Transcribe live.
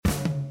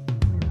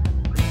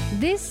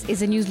This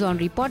is a News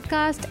Laundry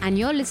podcast, and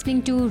you're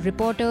listening to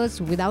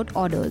Reporters Without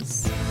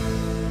Orders.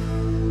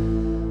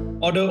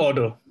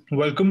 Order.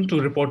 Welcome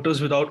to Reporters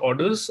Without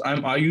Orders.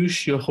 I'm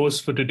Ayush, your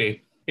host for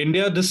today.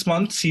 India this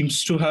month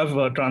seems to have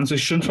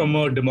transitioned from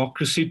a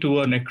democracy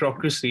to a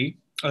necrocracy,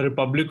 a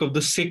republic of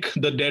the sick,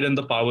 the dead, and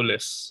the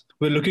powerless.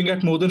 We're looking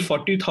at more than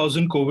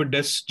 40,000 COVID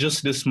deaths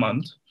just this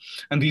month,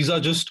 and these are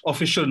just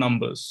official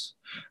numbers.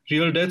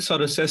 Real deaths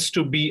are assessed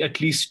to be at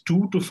least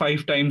 2 to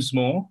 5 times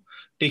more,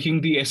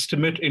 taking the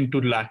estimate into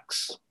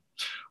lakhs.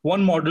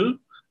 One model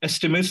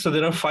estimates that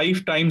there are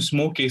 5 times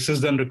more cases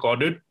than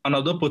recorded.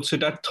 Another puts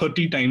it at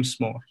 30 times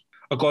more.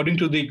 According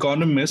to The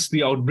Economist,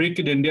 the outbreak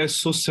in India is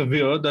so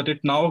severe that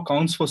it now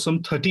accounts for some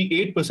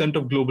 38%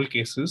 of global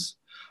cases,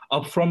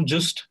 up from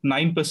just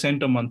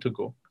 9% a month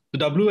ago.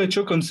 The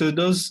WHO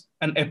considers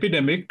an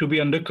epidemic to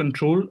be under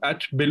control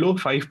at below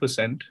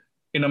 5%.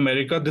 In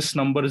America, this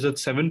number is at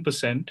 7%,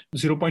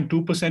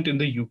 0.2% in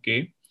the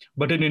UK,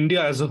 but in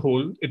India as a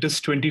whole, it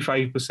is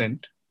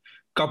 25%,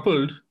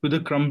 coupled with a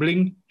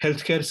crumbling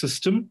healthcare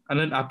system and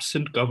an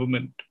absent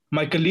government.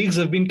 My colleagues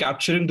have been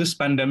capturing this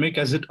pandemic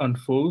as it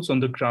unfolds on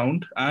the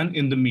ground and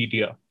in the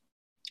media.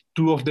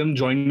 Two of them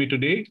join me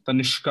today,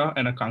 Tanishka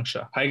and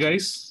Akanksha. Hi,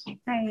 guys.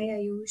 Hi,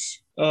 Ayush.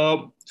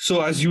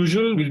 So as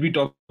usual, we'll be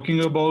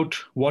talking about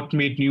what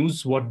made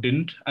news, what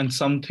didn't, and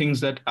some things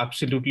that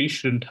absolutely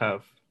shouldn't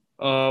have.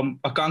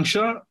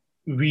 Akanksha,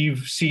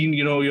 we've seen,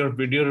 your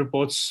video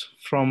reports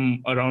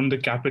from around the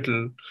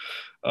capital.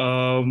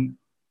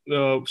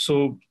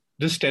 So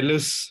just tell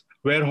us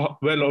where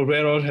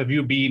all have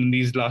you been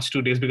these last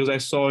 2 days? Because I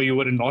saw you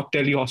were in North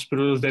Delhi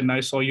hospitals, then I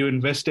saw you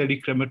in West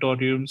Delhi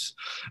crematoriums.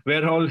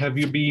 Where all have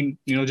you been,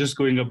 just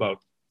going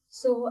about?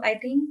 So I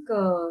think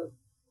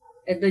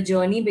the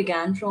journey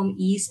began from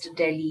East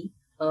Delhi,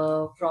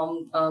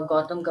 from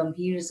Gautam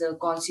Gambhir's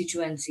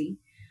constituency,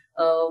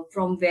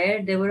 from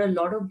where there were a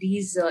lot of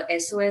these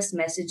SOS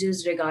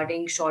messages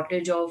regarding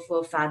shortage of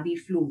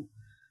FabiFlu,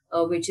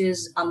 which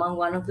is among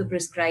one of the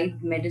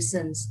prescribed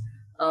medicines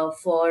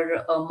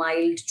for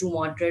mild to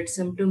moderate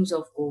symptoms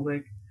of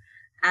COVID.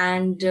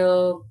 And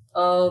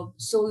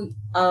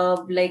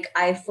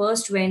I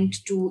first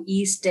went to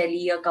East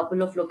Delhi, a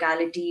couple of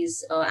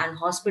localities and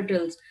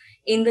hospitals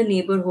in the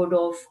neighborhood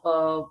of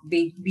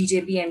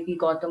BJP MP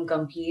Gautam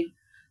Gambhir.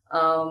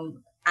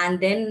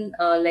 And then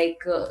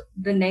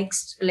the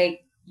next,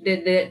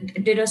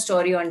 did a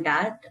story on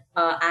that.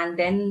 And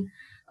then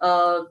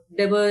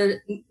there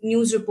were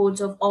news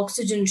reports of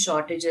oxygen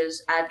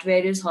shortages at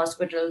various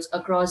hospitals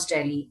across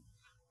Delhi.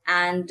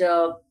 And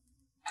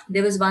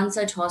there was one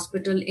such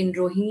hospital in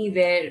Rohini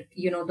where,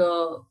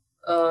 the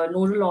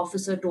nodal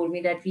officer told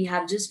me that we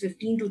have just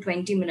 15 to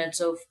 20 minutes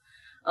of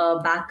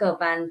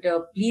backup and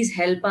please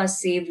help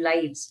us save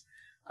lives.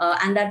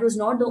 And that was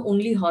not the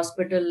only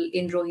hospital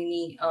in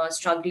Rohini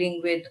struggling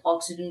with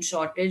oxygen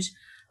shortage.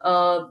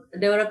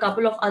 There were a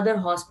couple of other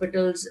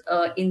hospitals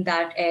in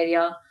that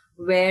area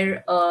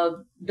where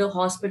the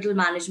hospital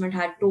management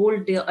had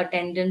told their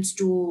attendants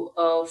to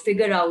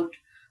figure out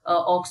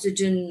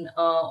oxygen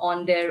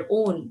on their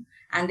own.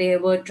 And they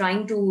were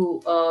trying to,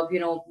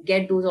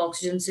 get those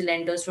oxygen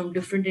cylinders from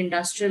different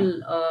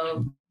industrial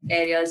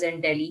areas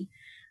in Delhi.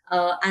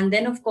 And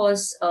then, of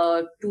course,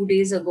 2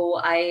 days ago,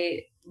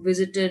 I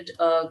visited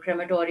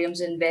crematoriums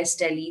in West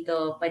Delhi,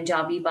 the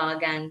Punjabi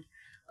Bagh and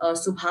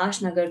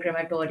Subhash Nagar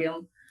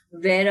crematorium,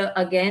 where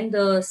again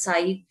the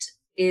site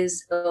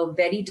is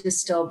very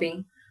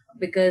disturbing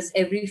because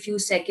every few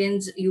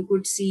seconds you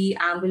could see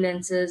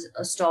ambulances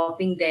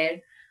stopping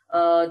there.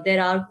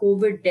 There are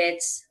COVID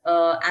deaths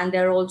and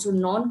there are also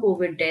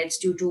non-COVID deaths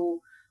due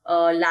to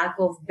lack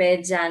of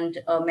beds and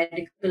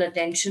medical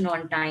attention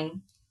on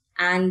time.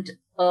 And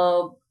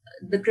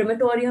the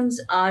crematoriums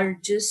are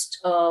just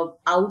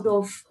out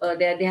of,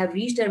 they have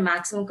reached their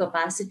maximum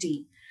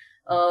capacity.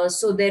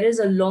 So there is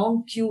a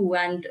long queue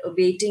and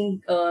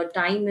waiting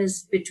time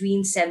is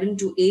between 7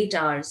 to 8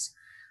 hours.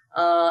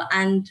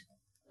 And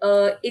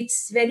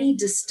it's very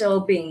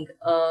disturbing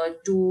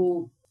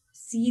to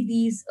see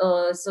these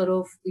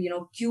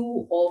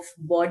queue of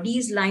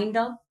bodies lined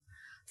up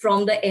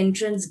from the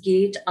entrance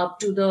gate up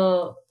to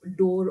the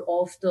door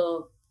of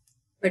the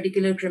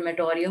particular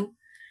crematorium.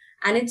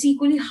 And it's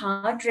equally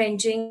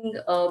heart-wrenching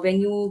when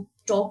you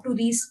talk to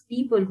these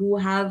people who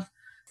have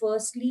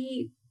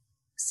firstly,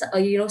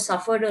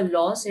 suffered a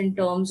loss in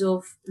terms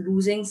of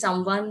losing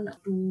someone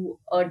to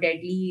a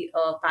deadly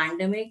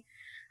pandemic.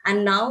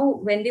 And now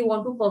when they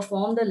want to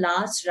perform the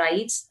last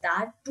rites,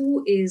 that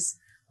too is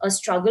a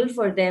struggle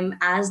for them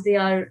as they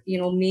are,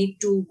 made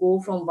to go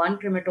from one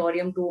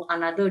crematorium to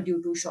another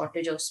due to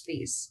shortage of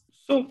space.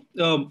 So,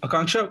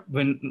 Akanksha,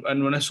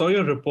 when I saw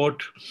your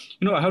report,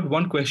 I had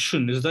one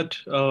question, is that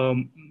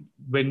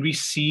when we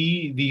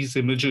see these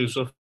images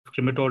of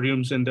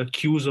crematoriums and the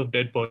queues of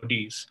dead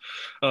bodies,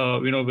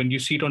 when you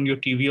see it on your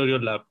TV or your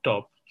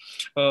laptop,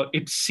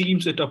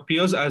 it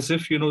appears as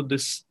if,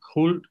 this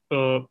whole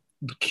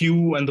the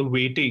queue and the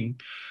waiting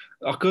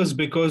occurs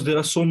because there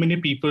are so many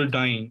people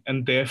dying,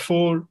 and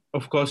therefore,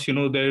 of course,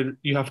 there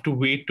you have to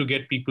wait to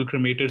get people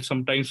cremated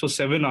sometimes for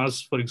 7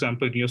 hours, for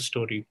example, in your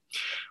story.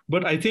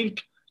 But I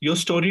think your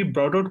story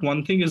brought out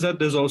one thing, is that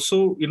there's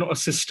also a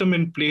system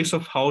in place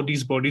of how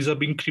these bodies are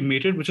being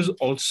cremated, which is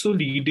also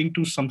leading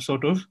to some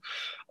sort of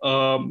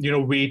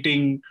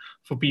waiting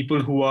for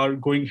people who are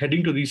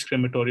heading to these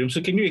crematoriums.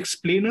 So can you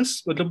explain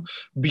us,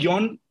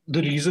 beyond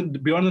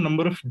beyond the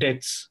number of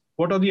deaths,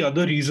 what are the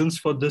other reasons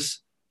for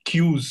this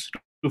queues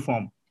to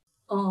form?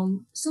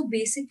 So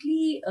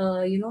basically,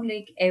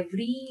 like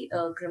every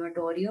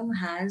crematorium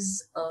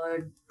has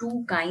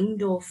two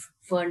kind of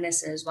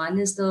furnaces. One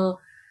is the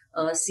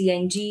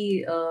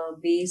CNG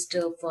based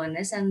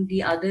furnace, and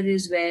the other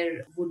is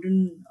where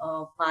wooden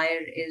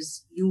fire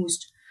is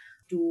used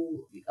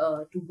to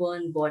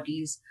burn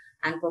bodies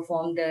and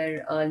perform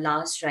their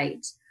last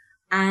rites.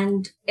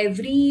 And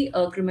every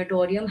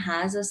crematorium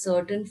has a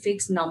certain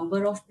fixed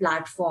number of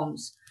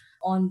platforms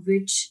on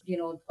which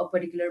a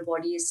particular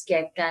body is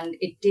kept, and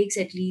it takes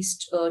at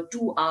least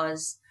 2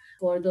 hours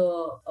for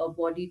the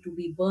body to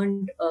be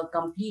burned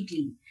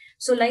completely.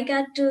 So like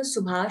at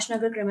Subhash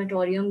Nagar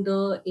crematorium,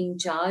 the in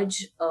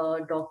charge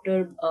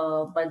Dr.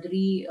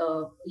 Badri,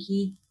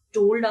 he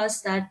told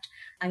us that,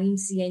 I mean,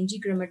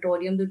 CNG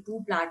crematorium, the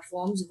two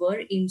platforms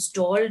were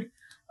installed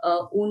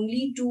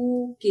only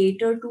to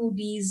cater to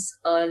these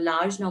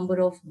large number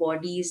of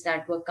bodies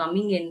that were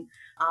coming in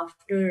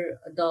after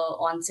the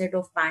onset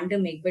of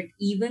pandemic. But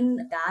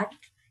even that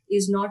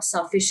is not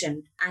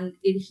sufficient, and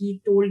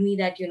he told me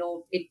that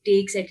it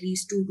takes at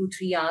least 2 to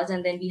 3 hours,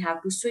 and then we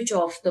have to switch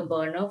off the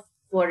burner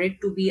for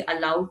it to be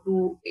allowed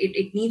to,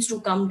 it needs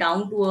to come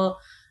down to a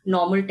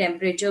normal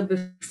temperature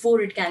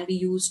before it can be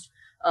used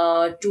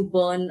to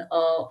burn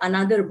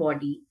another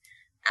body.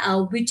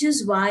 Which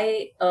is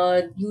why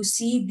you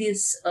see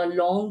this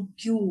long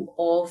queue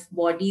of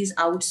bodies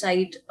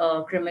outside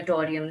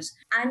crematoriums.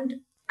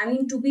 And I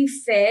mean, to be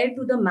fair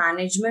to the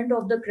management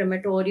of the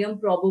crematorium,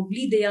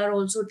 probably they are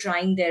also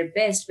trying their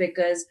best,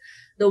 because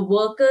the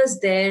workers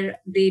there,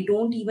 they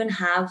don't even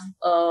have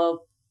a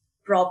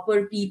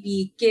proper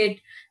PPE kit,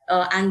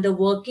 and the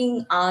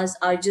working hours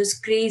are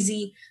just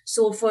crazy.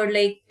 So for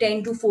like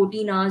 10 to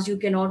 14 hours, you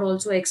cannot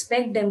also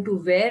expect them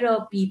to wear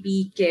a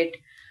PPE kit.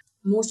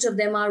 Most of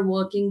them are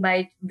working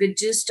by with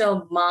just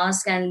a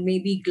mask, and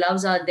maybe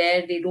gloves are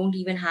there, they don't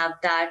even have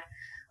that.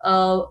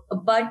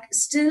 But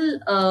still,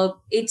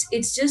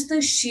 it's just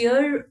the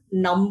sheer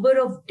number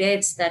of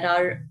deaths that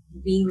are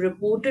being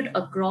reported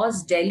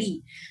across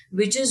Delhi,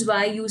 which is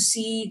why you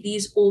see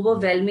these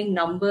overwhelming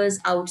numbers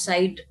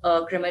outside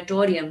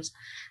crematoriums.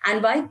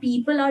 And why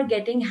people are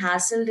getting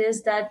hassled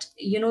is that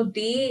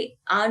they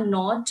are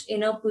not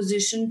in a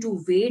position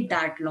to wait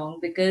that long,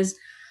 because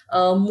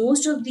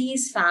most of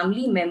these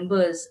family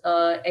members,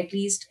 at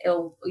least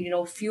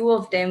few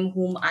of them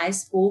whom I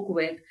spoke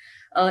with,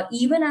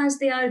 even as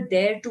they are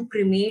there to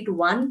cremate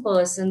one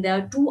person, there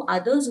are two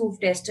others who've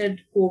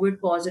tested COVID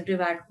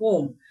positive at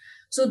home.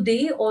 So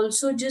they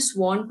also just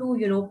want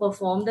to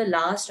perform the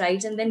last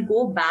rites and then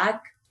go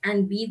back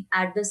and be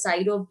at the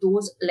side of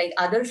those like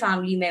other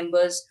family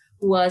members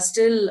who are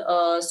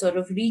still sort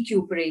of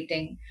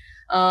recuperating.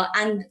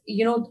 And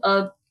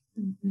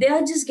they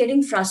are just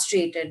getting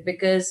frustrated,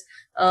 because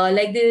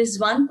like there is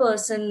one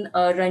person,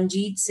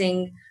 Ranjit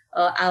Singh,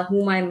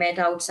 whom I met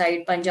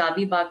outside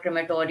Punjabi Bagh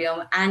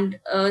crematorium, and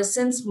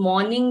since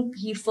morning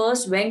he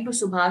first went to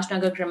Subhash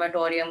Nagar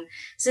crematorium.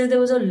 Since there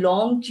was a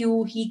long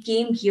queue, he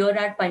came here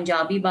at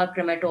Punjabi Bagh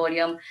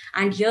crematorium,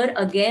 and here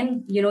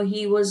again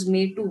he was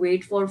made to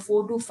wait for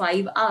 4 to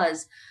 5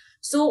 hours.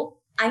 So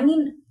I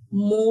mean,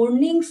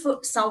 mourning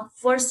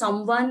for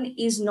someone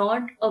is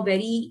not a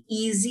very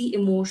easy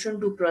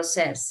emotion to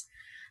process.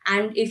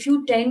 And if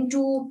you tend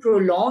to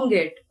prolong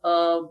it,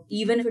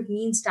 even if it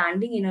means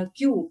standing in a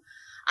queue,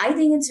 I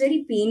think it's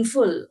very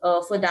painful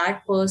for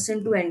that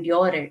person to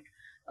endure it,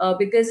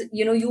 because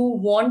you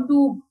want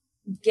to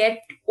get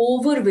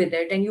over with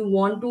it, and you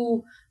want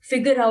to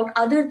figure out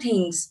other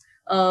things.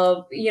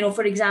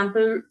 For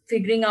example,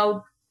 figuring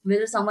out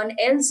whether someone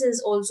else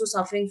is also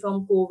suffering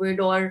from COVID,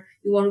 or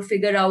you want to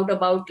figure out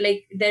about,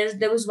 like,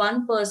 there was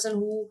one person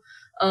who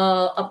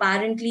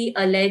apparently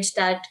alleged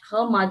that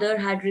her mother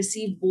had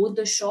received both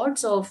the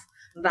shots of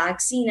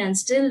vaccine, and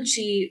still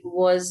she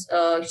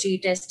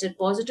tested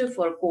positive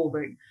for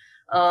COVID.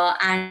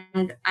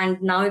 And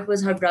now it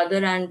was her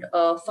brother and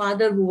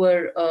father who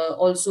were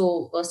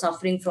also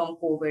suffering from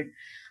COVID.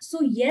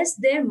 So yes,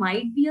 there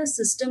might be a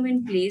system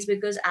in place,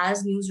 because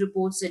as news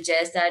reports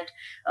suggest that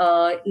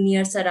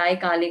near Sarai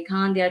Kale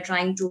Khan, they are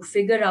trying to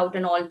figure out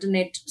an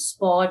alternate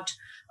spot,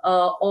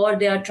 or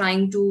they are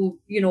trying to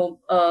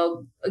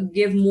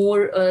give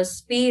more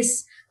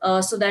space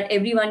so that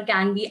everyone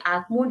can be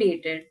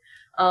accommodated.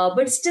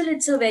 But still,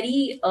 it's a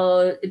very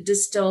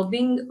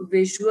disturbing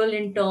visual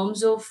in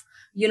terms of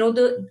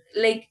the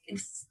like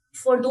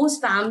for those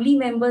family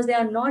members, they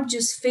are not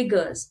just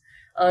figures.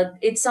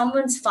 It's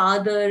someone's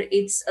father,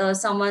 it's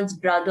someone's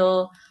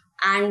brother,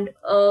 and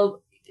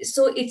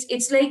so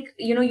it's like,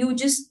 you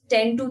just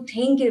tend to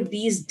think if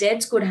these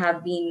deaths could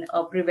have been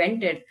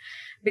prevented,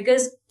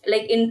 because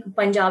like in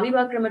Punjabi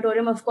Bagh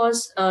crematorium, of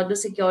course, the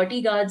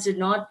security guards did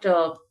not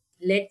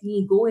let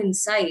me go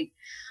inside.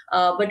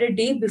 But a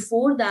day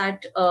before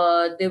that,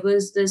 there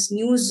was this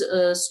news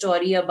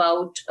story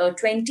about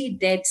 20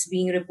 deaths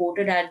being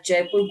reported at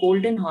Jaipur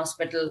Golden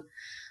Hospital.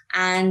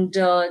 And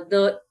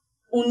the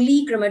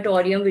only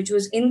crematorium which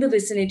was in the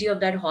vicinity of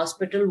that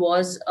hospital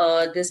was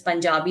this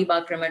Punjabi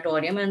Bagh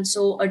crematorium. And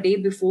so a day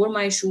before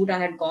my shoot, I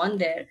had gone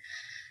there.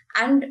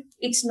 And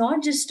it's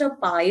not just a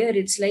pyre,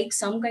 it's like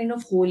some kind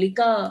of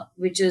holika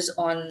which is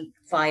on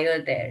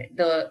fire there.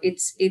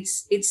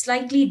 It's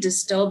slightly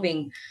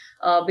disturbing,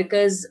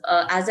 because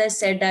as I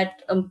said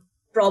that,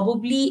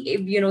 probably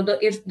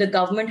if the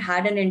government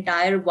had an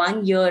entire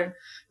 1 year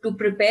to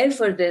prepare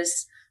for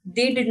this,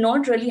 they did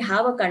not really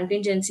have a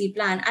contingency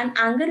plan. And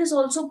anger is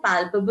also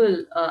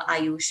palpable,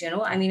 Ayush.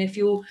 I mean, if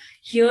you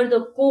hear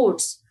the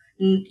quotes,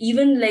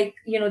 even like,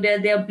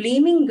 they're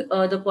blaming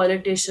the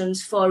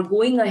politicians for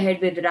going ahead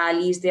with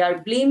rallies. They are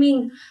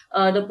blaming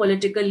the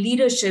political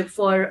leadership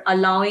for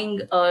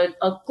allowing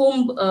a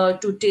kumbh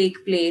to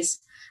take place.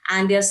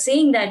 And they're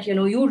saying that,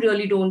 you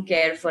really don't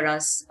care for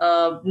us.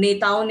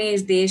 Netaon ne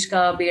is desh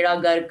ka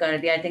beda gar kar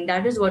diya. I think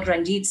that is what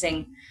Ranjit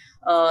Singh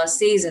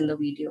says in the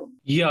video.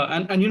 Yeah,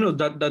 and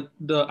that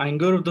the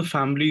anger of the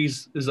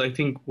families is I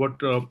think what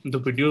the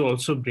video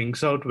also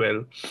brings out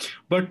well.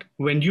 But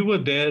when you were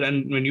there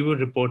and when you were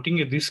reporting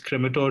at these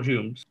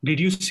crematoriums, did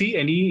you see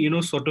any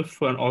sort of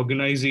an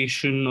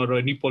organization or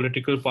any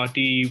political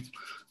party,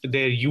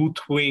 their youth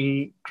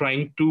wing,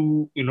 trying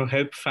to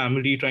help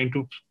family, trying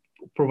to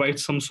provide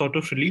some sort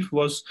of relief?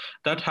 Was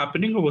that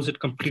happening, or was it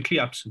completely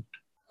absent?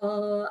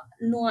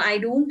 No, I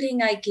don't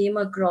think I came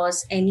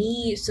across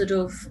any sort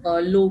of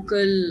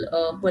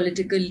local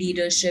political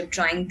leadership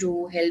trying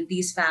to help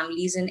these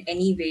families in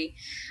any way.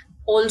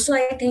 Also,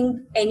 I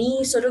think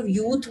any sort of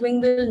youth wing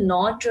will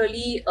not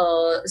really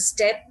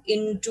step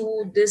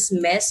into this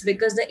mess,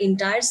 because the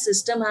entire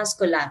system has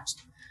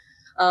collapsed.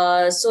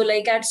 So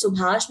like at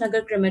Subhash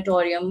Nagar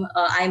crematorium,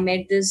 I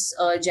met this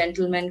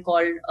gentleman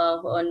called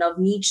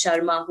Navneet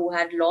Sharma, who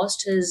had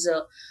lost his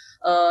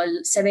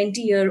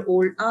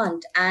 70-year-old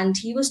aunt. And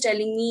he was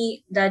telling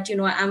me that,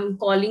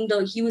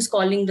 he was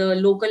calling the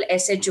local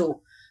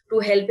SHO to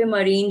help him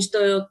arrange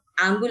the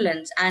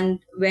ambulance. And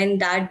when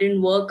that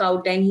didn't work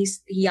out, then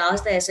he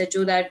asked the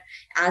SHO that,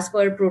 as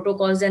per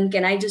protocols, then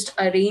can I just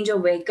arrange a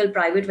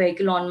private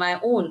vehicle on my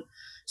own?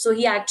 So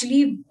he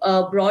actually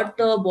brought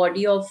the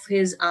body of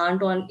his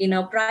aunt in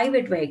a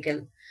private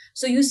vehicle.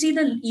 So you see,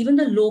 even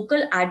the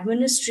local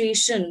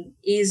administration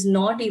is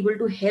not able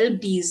to help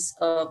these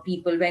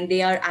people when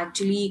they are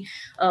actually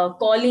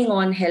calling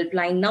on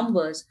helpline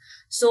numbers.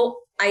 So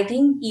I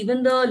think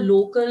even the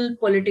local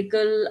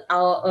political,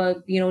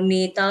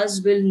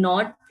 netas will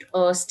not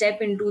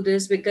step into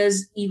this,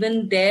 because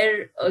even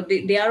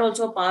they are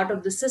also a part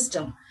of the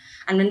system.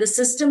 And when the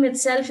system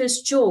itself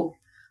is choked,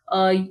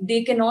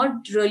 they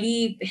cannot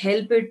really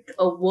help it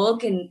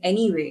work in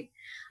any way.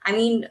 I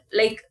mean,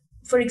 like,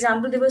 for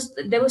example,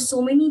 there were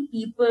so many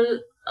people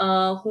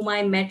whom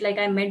I met. Like,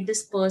 I met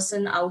this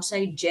person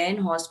outside Jain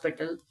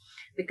Hospital,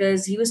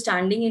 because he was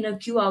standing in a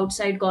queue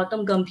outside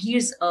Gautam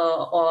Gambhir's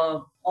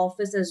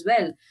office as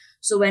well.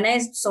 So when I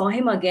saw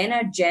him again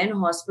at Jain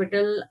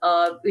Hospital,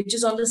 which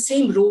is on the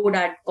same road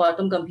at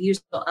Gautam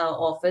Gambhir's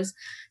office,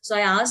 so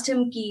I asked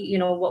him,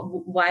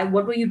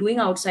 what were you doing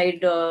outside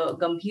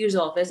Gambhir's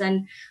office?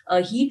 And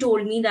he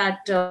told me that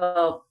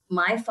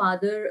my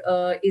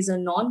father is a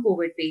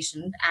non-COVID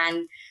patient,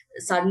 and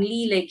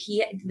suddenly, like,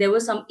 there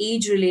was some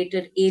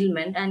age-related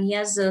ailment, and he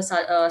has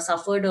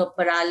suffered a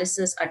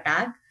paralysis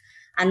attack.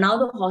 And now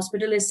the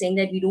hospital is saying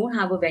that we don't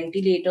have a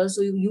ventilator,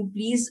 so you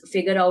please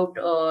figure out,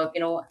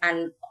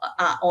 an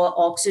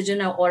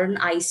oxygen or an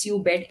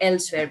ICU bed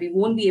elsewhere. We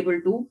won't be able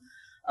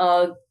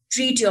to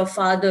treat your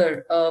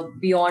father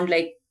beyond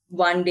like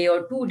 1 day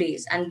or 2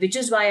 days. And which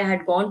is why I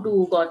had gone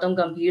to Gautam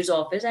Gambhir's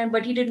office,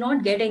 but he did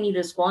not get any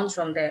response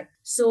from there.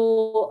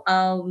 So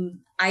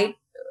I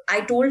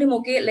told him,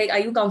 okay, like, are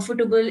you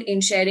comfortable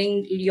in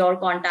sharing your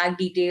contact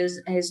details?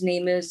 His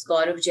name is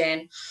Gaurav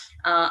Jain.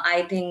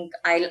 I think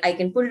I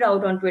can put it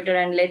out on Twitter,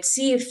 and let's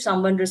see if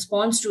someone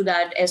responds to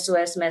that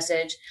SOS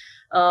message.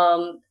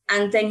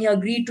 And then he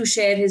agreed to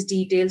share his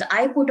details.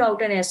 I put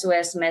out an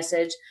SOS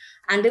message,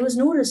 and there was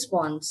no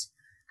response.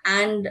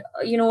 And,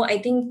 I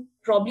think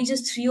probably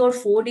just 3 or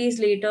 4 days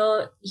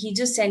later, he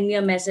just sent me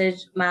a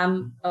message,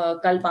 ma'am,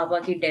 kal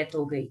papa ki death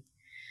ho gayi.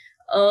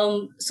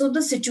 So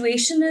the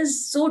situation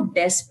is so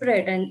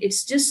desperate, and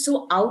it's just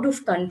so out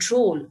of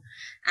control.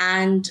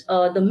 And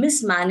the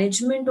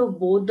mismanagement of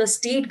both the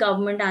state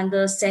government and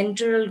the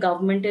central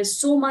government is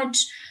so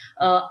much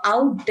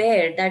out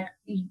there that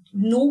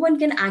no one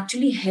can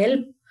actually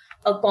help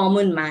a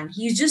common man.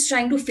 He's just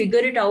trying to figure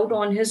it out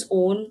on his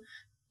own.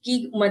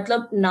 कि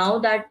मतलब now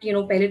that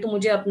पहले तो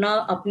मुझे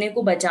अपने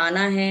को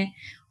बचाना है,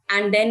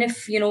 and then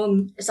if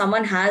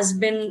someone has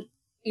been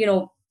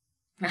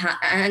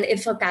And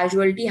if a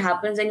casualty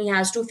happens, then he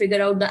has to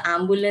figure out the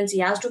ambulance, he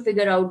has to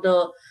figure out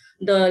the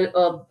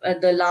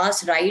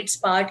last rites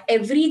part,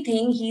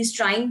 everything he's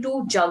trying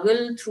to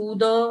juggle through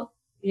the,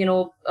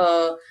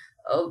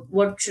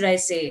 what should I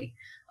say,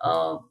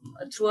 uh,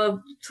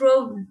 through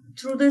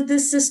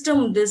this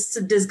system, this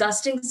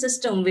disgusting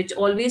system which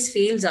always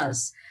fails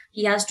us.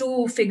 He has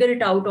to figure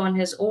it out on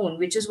his own,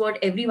 which is what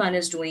everyone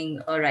is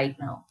doing right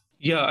now.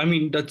 Yeah, I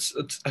mean that's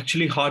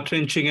actually heart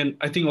wrenching, and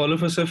I think all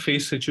of us have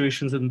faced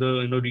situations in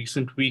the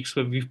recent weeks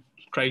where we've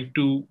tried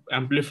to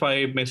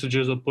amplify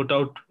messages or put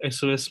out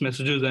SOS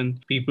messages,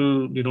 and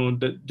people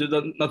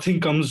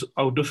nothing comes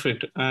out of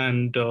it,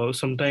 and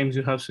sometimes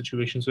you have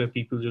situations where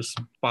people just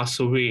pass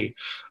away.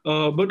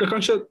 But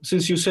Akansha,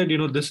 since you said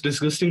this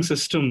disgusting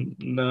system,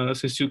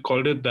 since you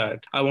called it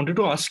that, I wanted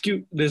to ask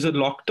you: there's a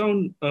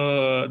lockdown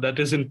that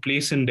is in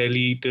place in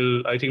Delhi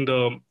till I think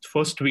the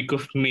first week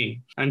of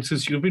May, and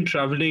since you've been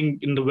traveling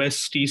in the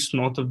west, east,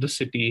 north of the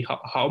city,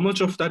 how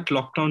much of that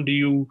lockdown do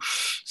you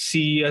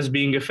see as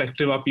being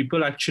effective? Are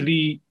people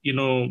actually,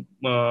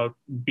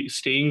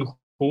 staying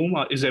home?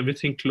 Is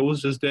everything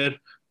closed? Is there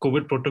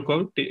COVID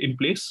protocol in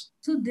place?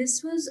 So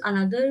this was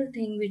another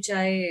thing which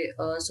I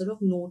sort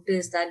of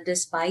noticed, that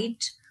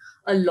despite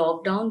a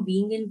lockdown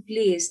being in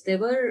place,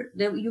 there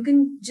you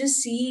can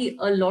just see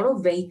a lot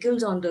of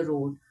vehicles on the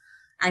road,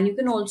 and you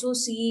can also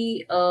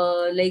see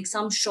like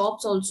some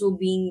shops also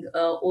being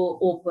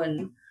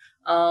open,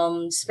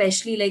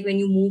 especially like when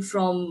you move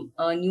from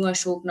New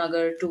Ashok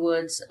Nagar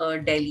towards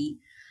Delhi.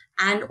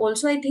 And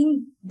also I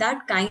think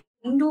that kind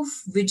of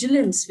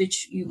vigilance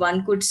which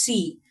one could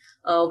see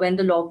when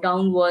the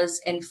lockdown was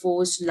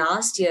enforced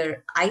last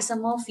year, I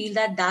somehow feel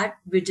that that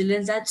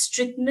vigilance, that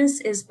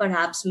strictness is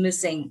perhaps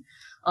missing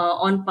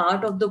on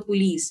part of the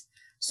police.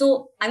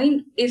 So, I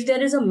mean, if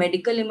there is a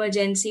medical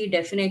emergency,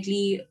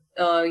 definitely,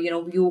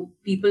 you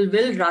people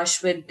will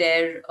rush with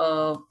their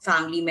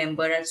family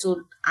member, and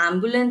so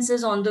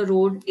ambulances on the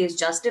road is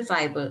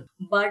justifiable.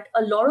 But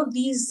a lot of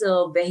these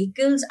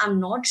vehicles, I'm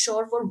not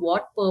sure for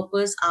what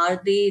purpose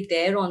are they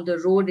there on the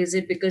road. Is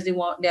it because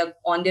they're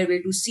on their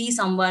way to see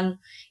someone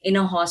in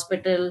a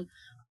hospital?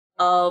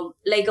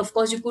 Like, of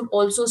course, you could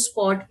also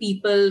spot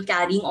people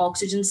carrying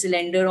oxygen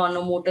cylinder on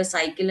a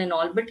motorcycle and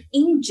all. But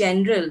in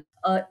general,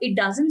 it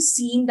doesn't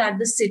seem that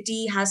the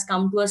city has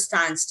come to a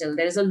standstill.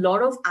 There is a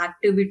lot of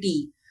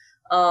activity,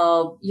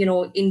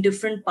 in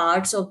different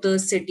parts of the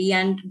city.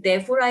 And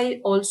therefore, I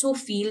also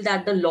feel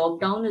that the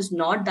lockdown is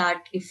not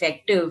that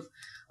effective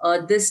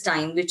this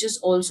time, which is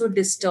also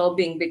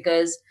disturbing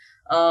because,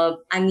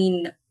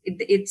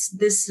 it's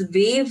this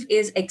wave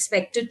is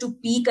expected to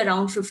peak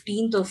around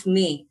 15th of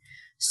May.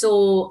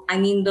 So, I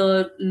mean,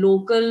 the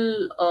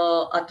local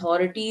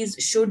authorities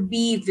should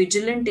be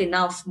vigilant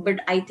enough, but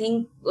I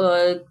think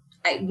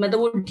मतलब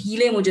वो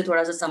ढीले मुझे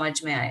थोड़ा सा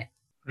समझ में आए.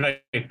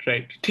 Right,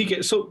 right.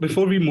 Okay, so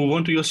before we move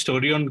on to your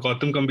story on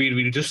Gautam Gambhir,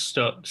 we'll just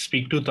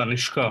speak to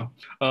Tanishka.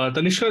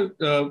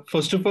 Tanishka,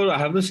 first of all, I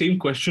have the same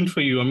question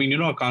for you. I mean,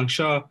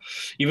 Akanksha,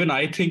 even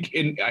I think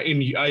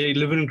I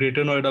live in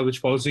Greater Noida, which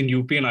falls in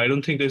UP, and I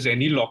don't think there's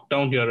any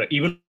lockdown here.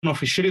 Even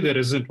officially, there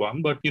isn't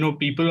one. But,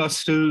 people are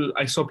still,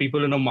 I saw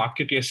people in a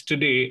market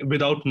yesterday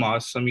without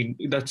masks. I mean,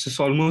 that's just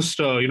almost,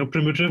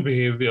 primitive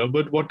behavior.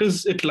 But what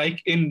is it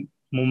like in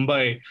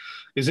Mumbai?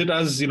 Is it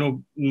as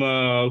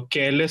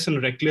careless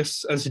and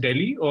reckless as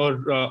Delhi,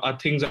 or are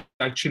things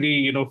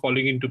actually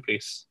falling into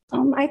place?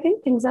 I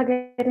think things are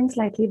getting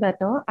slightly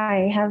better.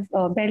 I have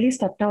barely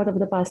stepped out over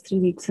the past 3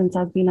 weeks since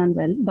I've been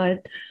unwell,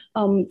 but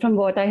from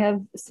what I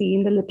have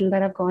seen, the little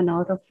that I've gone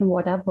out of, from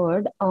what I've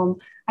heard,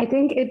 I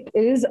think it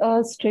is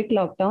a strict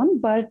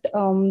lockdown. But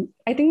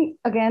I think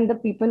again, the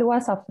people who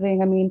are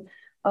suffering, I mean,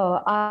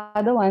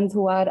 are the ones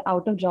who are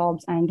out of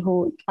jobs and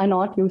who are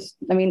not used.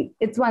 I mean,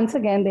 it's once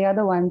again, they are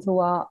the ones who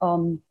are,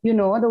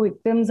 the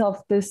victims of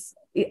this.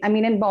 I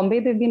mean, in Bombay,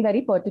 they've been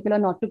very particular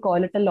not to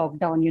call it a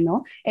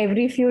lockdown.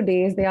 Every few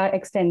days they are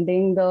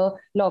extending the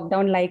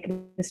lockdown-like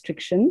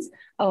restrictions.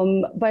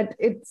 But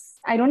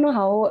I don't know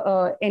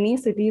how any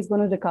city is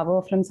going to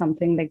recover from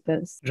something like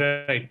this.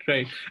 Right.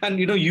 And,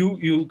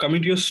 you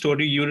coming to your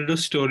story, you did a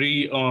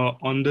story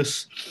on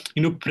this,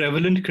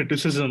 prevalent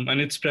criticism,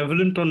 and it's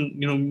prevalent on,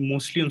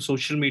 mostly on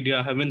social media.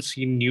 I haven't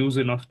seen news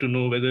enough to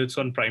know whether it's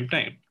on prime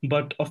time,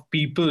 but of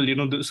people,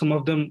 some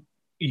of them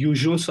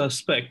usual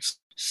suspects,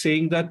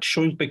 saying that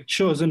showing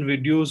pictures and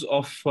videos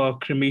of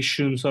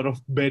cremations or of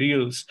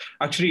burials,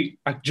 actually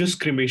just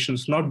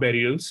cremations, not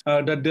burials,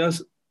 that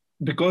there's,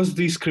 because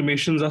these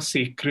cremations are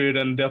sacred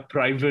and they're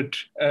private,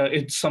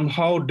 it's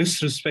somehow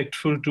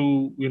disrespectful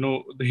to,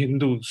 the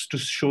Hindus to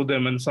show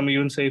them. And some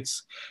even say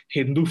it's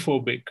Hindu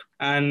phobic.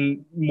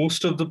 And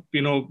most of the,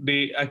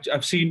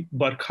 I've seen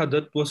Barkha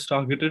Dutt was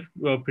targeted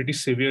pretty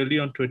severely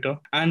on Twitter,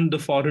 and the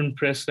foreign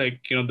press,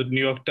 like, the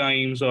New York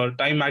Times or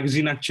Time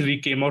Magazine actually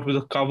came out with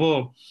a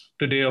cover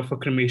today of a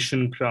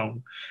cremation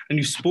ground. And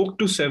you spoke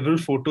to several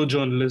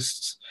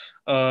photojournalists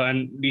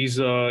and these,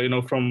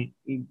 from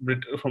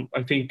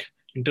I think,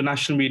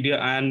 international media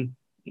and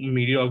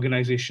media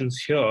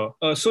organizations here.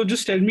 So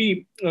just tell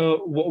me,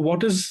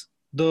 what is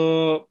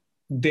the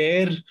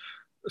there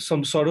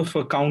some sort of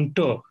a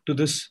counter to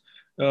this,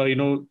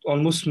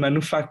 almost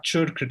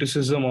manufactured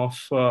criticism of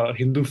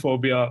Hindu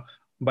phobia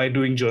by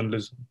doing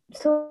journalism?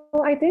 So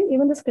I think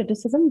even this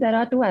criticism, there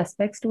are two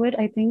aspects to it.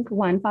 I think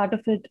one part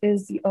of it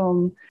is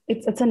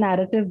it's a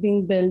narrative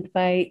being built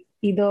by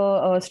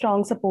either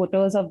strong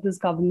supporters of this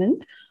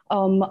government,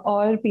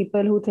 or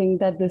people who think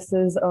that this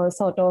is a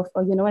sort of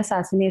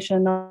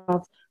assassination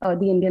of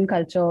the Indian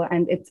culture,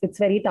 and it's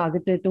very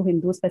targeted to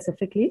Hindus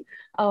specifically,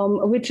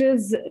 which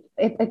is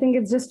I think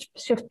it's just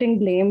shifting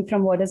blame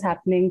from what is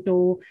happening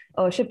to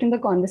shifting the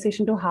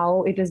conversation to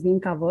how it is being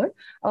covered.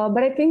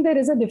 But I think there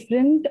is a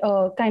different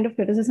kind of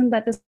criticism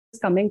that is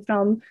coming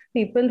from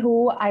people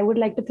who I would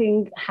like to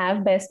think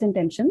have best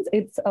intentions.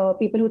 It's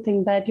people who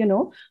think that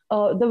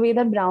the way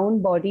that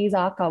brown bodies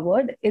are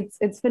covered,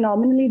 it's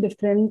phenomenally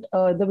different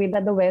the way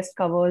that the West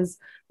covers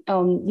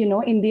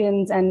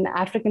Indians and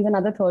Africans and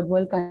other third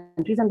world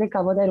countries, and they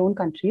cover their own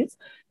countries.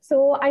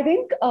 So I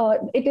think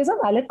it is a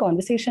valid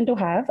conversation to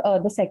have,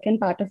 the second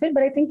part of it,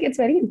 but I think it's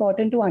very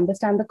important to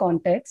understand the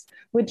context,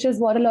 which is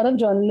what a lot of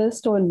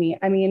journalists told me.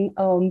 I mean,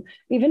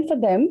 even for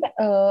them,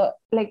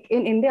 like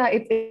in India,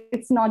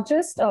 it's not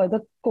just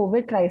the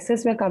COVID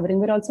crisis we're covering,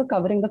 we're also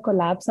covering the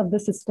collapse of the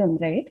system,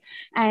 right?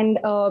 And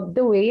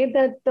the way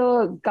that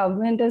the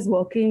government is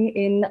working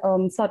in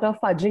sort of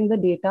fudging the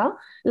data,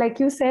 like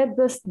you said,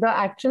 the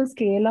actual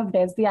scale of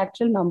deaths, the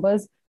actual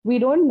numbers, we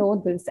don't know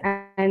this.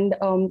 And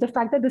the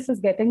fact that this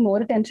is getting more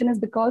attention is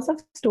because of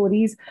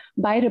stories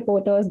by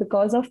reporters,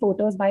 because of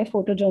photos by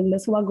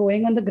photojournalists who are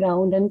going on the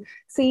ground and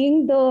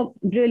seeing the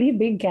really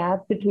big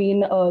gap between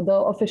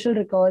the official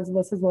records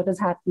versus what is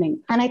happening.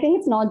 And I think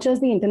it's not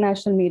just the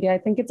international media. I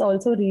think it's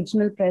also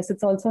regional press.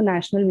 It's also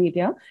national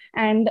media.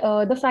 And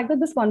the fact that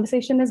this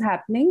conversation is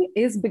happening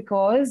is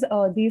because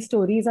these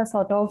stories are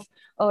sort of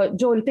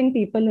jolting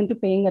people into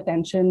paying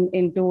attention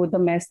into the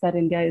mess that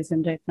India is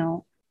in right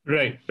now.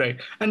 Right.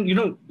 And,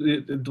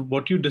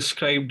 what you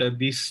described,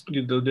 these,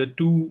 there are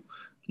two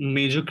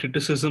major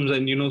criticisms,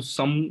 and,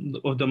 some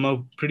of them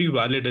are pretty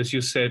valid, as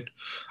you said,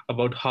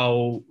 about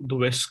how the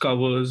West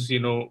covers,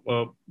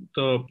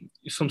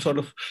 some sort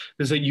of,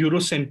 there's a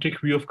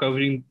Eurocentric view of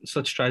covering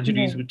such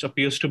tragedies, which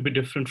appears to be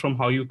different from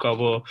how you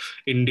cover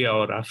India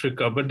or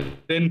Africa. But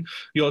then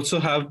you also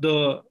have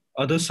the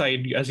other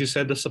side, as you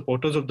said, the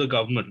supporters of the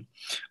government,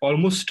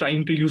 almost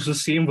trying to use the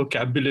same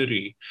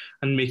vocabulary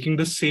and making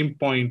the same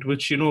point,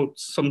 which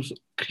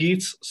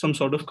creates some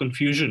sort of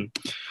confusion.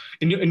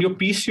 In your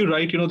piece, you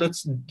write,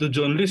 that's the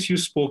journalists you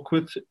spoke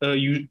with,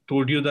 you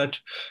told you that,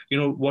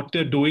 what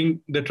they're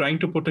doing, they're trying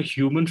to put a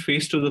human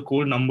face to the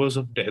cold numbers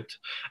of death,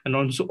 and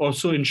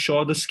also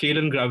ensure the scale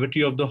and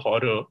gravity of the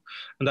horror,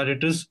 and that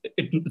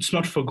it's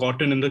not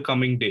forgotten in the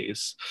coming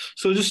days.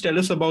 So just tell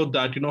us about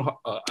that.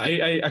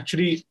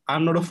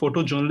 I'm not a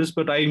photojournalist,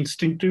 but I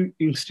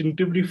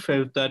instinctively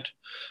felt that,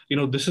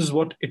 this is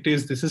what it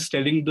is. This is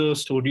telling the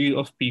story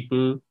of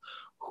people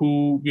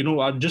who,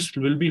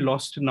 will be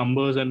lost in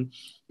numbers. And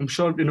I'm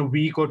sure in a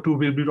week or two,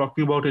 we'll be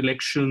talking about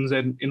elections,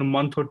 and in a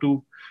month or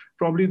two,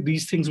 probably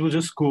these things will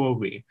just go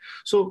away.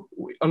 So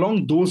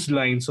along those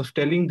lines of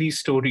telling these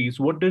stories,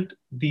 what did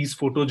these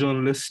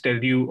photojournalists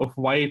tell you of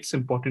why it's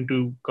important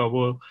to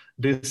cover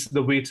this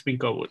the way it's being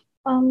covered?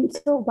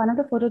 So one of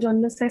the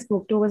photojournalists I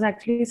spoke to was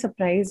actually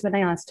surprised when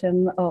I asked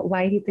him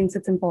why he thinks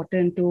it's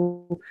important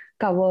to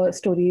cover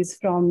stories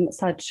from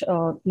such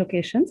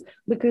locations,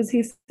 because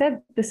he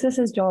said this is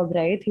his job,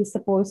 right? He's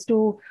supposed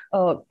to,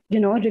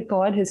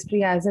 record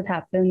history as it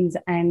happens.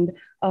 And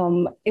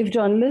if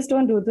journalists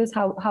don't do this,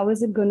 how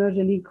is it going to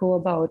really go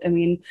about? I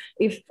mean,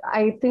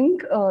 I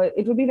think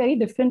it would be very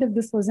different if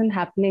this wasn't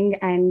happening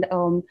and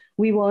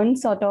we weren't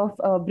sort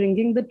of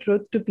bringing the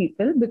truth to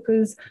people,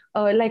 because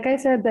like I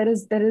said, there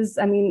is,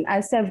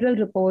 as several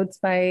reports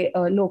by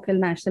local,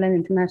 national and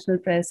international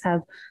press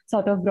have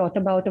sort of brought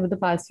about over the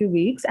past few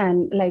weeks.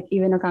 And like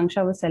even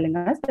Akanksha was telling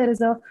us, there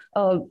is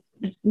a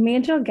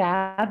major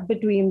gap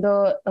between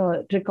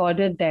the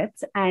recorded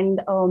deaths.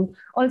 And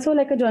also,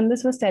 like a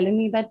journalist was telling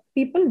me, that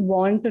people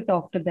want to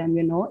talk to them,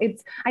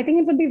 I think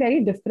it would be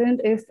very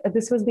different if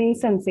this was being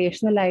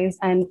sensationalized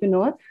and,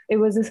 it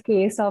was this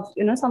case of,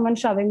 someone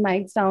shoving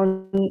mics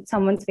down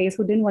someone's face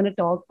who didn't want to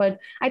talk. But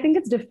I think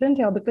it's different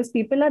here because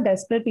people are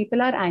desperate,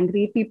 people are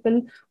angry,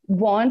 people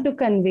want to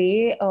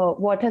convey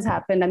what has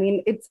happened. I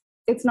mean,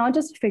 it's not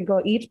just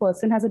figure, each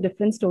person has a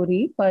different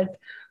story, but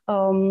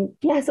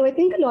so I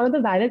think a lot of the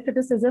valid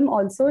criticism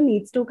also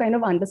needs to kind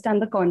of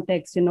understand the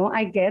context.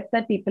 I get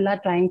that people are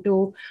trying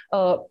to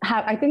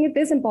I think it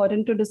is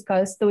important to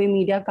discuss the way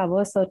media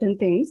covers certain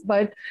things,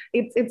 but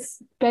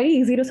it's very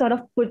easy to sort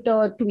of put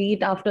a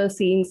tweet after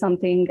seeing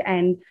something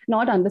and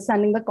not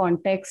understanding the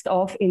context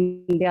of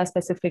India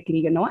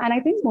specifically, And I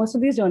think most of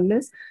these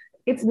journalists,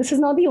 this is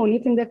not the only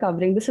thing they're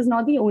covering. This is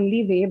not the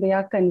only way they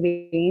are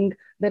conveying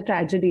the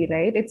tragedy,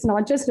 right? It's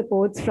not just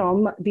reports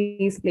from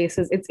these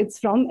places. It's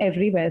from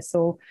everywhere.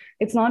 So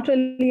it's not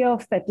really a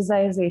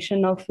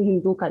fetishization of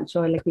Hindu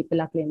culture like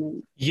people are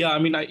claiming. Yeah, I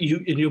mean,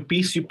 you in your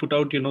piece you put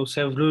out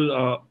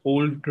several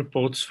old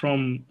reports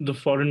from the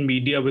foreign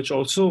media, which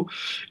also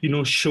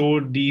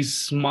showed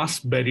these mass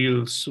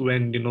burials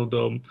when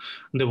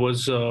there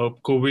was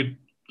COVID,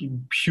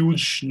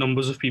 huge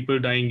numbers of people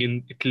dying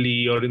in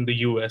Italy or in the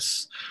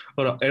US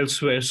or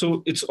elsewhere.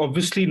 So it's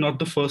obviously not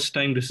the first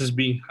time this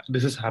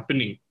is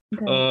happening.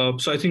 Okay.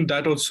 So I think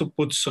that also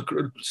puts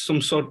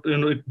some sort,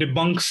 it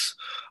debunks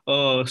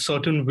a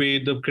certain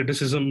way the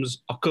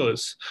criticisms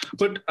occurs.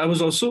 But I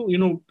was also,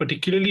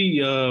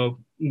 particularly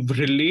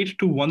relate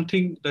to one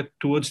thing that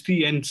towards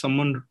the end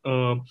someone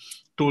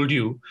told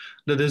you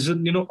that there's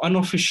an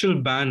unofficial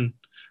ban.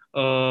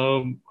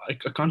 I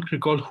can't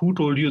recall who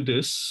told you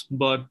this,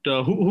 but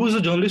who was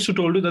the journalist who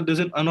told you that there's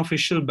an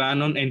unofficial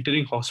ban on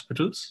entering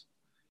hospitals?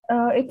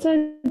 It's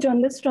a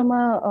journalist from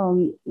a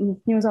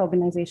news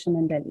organization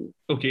in Delhi.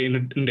 Okay,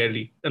 in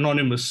Delhi,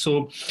 anonymous.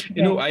 So,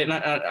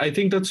 I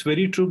think that's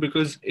very true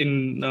because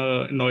in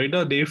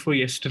Noida, day for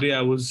yesterday,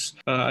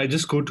 I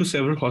just go to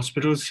several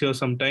hospitals here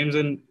sometimes,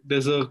 and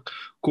there's a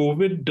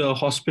COVID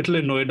hospital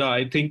in Noida.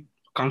 I think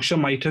Kanksha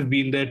might have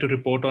been there to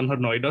report on her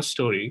Noida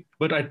story,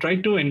 but I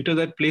tried to enter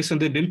that place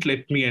and they didn't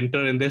let me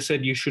enter, and they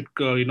said you should,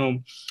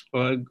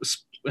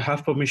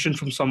 have permission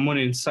from someone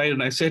inside,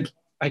 and I said,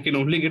 I can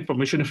only get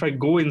permission if I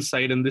go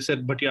inside. And they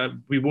said, but yeah,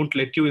 we won't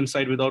let you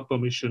inside without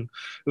permission.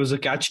 It was a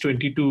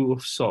catch-22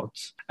 of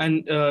sorts.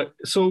 And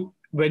so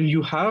when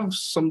you have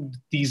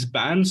these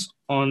bans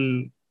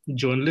on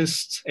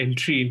journalists'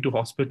 entry into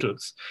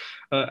hospitals,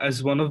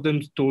 as one of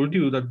them told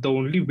you, that the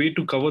only way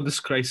to cover this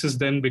crisis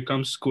then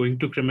becomes going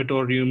to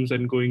crematoriums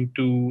and going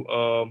to,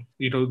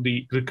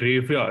 the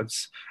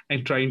graveyards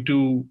and trying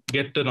to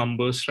get the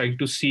numbers, trying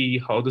to see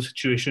how the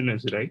situation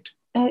is, right?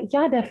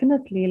 Yeah,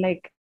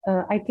 definitely.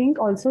 I think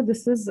also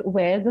this is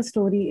where the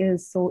story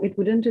is. So it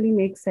wouldn't really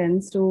make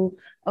sense to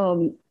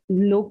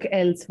look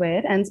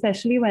elsewhere. And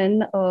especially when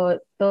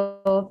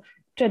the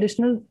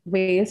traditional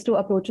ways to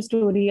approach a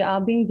story are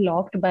being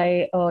blocked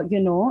by,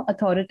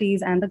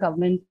 authorities and the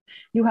government,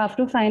 you have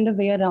to find a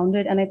way around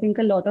it. And I think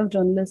a lot of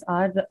journalists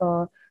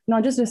are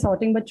not just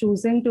resorting, but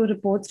choosing to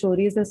report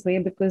stories this way,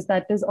 because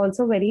that is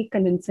also very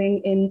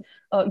convincing in,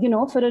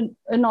 for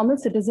a normal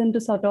citizen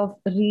to sort of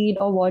read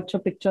or watch a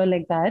picture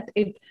like that.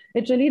 It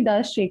really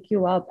does shake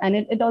you up. And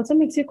it also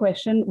makes you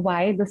question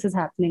why this is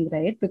happening,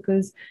 right?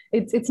 Because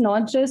it's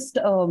not just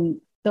the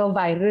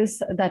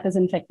virus that is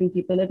infecting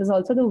people. It is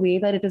also the way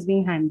that it is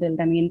being handled.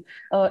 I mean,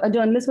 a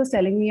journalist was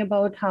telling me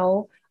about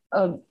how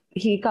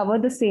he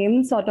covered the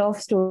same sort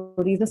of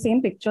stories, the same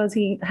pictures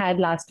he had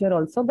last year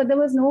also, but there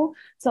was no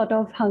sort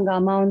of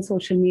hangama on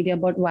social media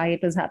about why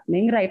it is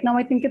happening. Right now,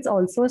 I think it's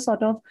also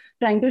sort of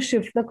trying to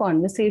shift the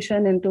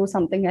conversation into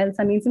something else.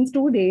 I mean, since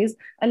 2 days,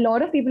 a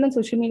lot of people on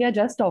social media are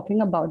just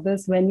talking about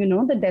this when,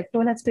 the death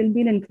toll has still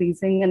been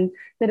increasing and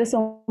there is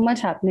so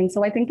much happening.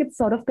 So I think it's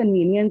sort of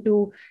convenient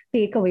to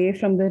take away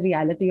from the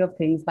reality of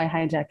things by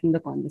hijacking the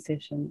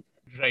conversation.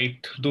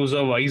 Right. Those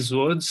are wise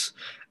words.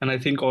 And I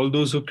think all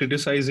those who are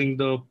criticizing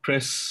the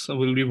press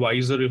will be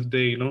wiser if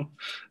they,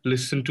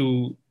 listen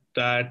to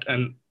that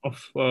and of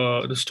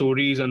the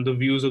stories and the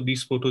views of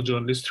these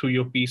photojournalists through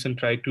your piece and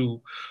try to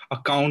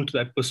account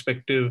that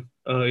perspective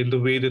in the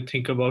way they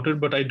think about it,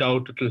 but I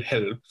doubt it will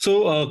help.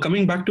 So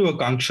coming back to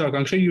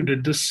Akanksha, you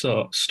did this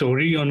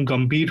story on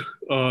Gambhir.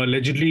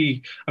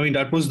 Allegedly, I mean,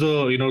 that was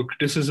the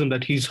criticism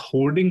that he's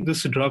holding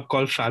this drug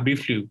called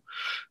FabiFlu.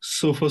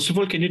 So first of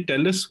all, can you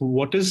tell us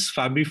what is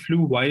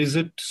FabiFlu? Why is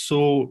it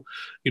so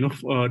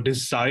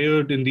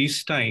desired in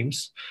these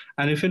times?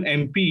 And if an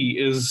MP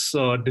is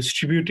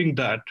distributing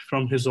that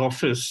from his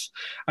office,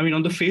 I mean,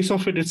 on the face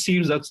of it, it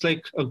seems that's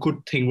like a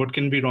good thing. What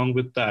can be wrong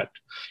with that?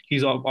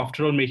 He's,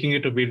 after all, making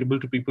it available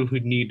to people who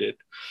need it.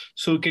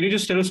 So can you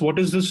just tell us what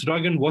is this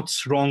drug and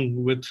what's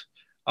wrong with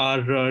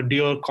our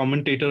dear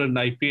commentator in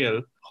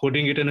IPL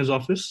holding it in his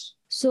office?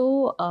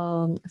 So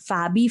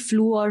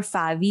FabiFlu or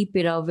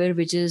Favipiravir,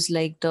 which is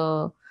like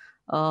the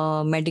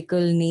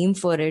medical name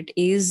for it,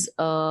 is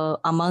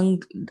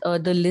among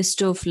the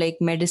list of like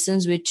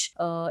medicines which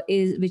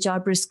are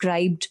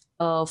prescribed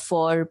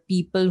for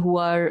people who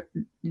are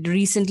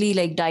recently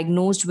like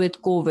diagnosed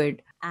with COVID,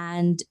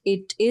 and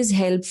it is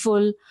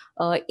helpful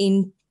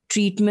in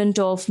treatment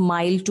of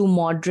mild to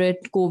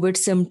moderate COVID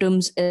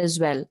symptoms as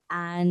well.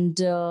 And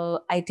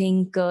I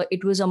think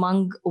it was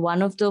among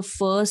one of the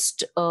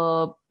first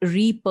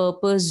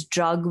repurposed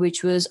drug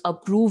which was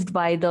approved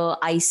by the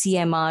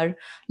ICMR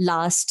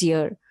last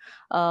year.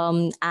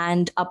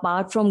 And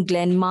apart from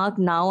Glenmark,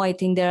 now I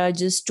think there are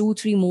just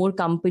 2-3 more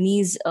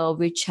companies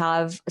which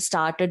have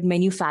started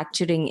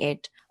manufacturing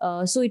it.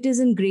 So it is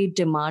in great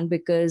demand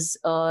because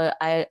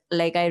I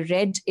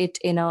read it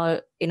in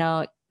a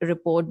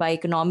report by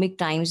Economic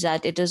Times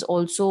that it is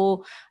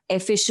also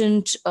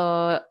efficient,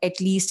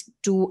 at least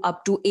to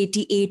up to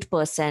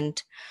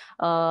 88%.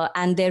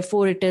 And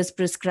therefore it is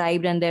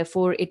prescribed and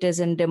therefore it is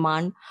in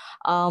demand.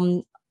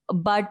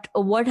 But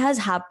what has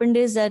happened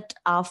is that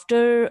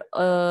after,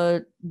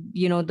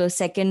 the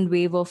second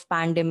wave of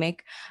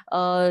pandemic,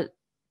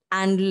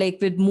 and like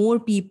with more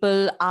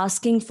people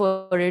asking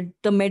for it,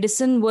 the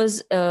medicine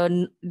was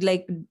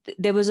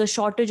there was a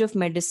shortage of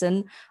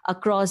medicine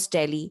across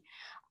Delhi.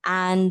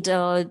 And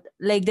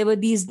there were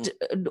these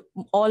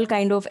all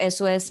kind of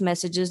SOS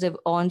messages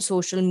on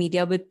social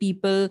media with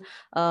people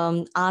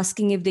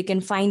asking if they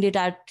can find it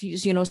at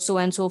so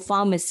and so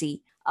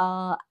pharmacy.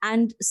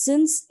 And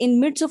since in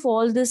midst of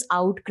all this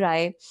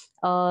outcry,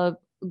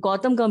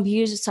 Gautam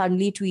Gambhir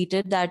suddenly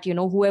tweeted that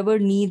whoever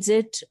needs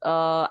it,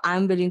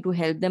 I'm willing to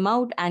help them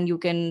out, and you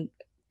can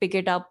pick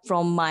it up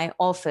from my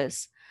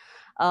office.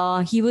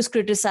 He was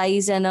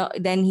criticized, and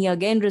then he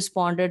again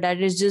responded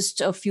that it's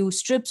just a few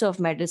strips of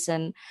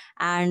medicine,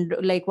 and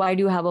like, why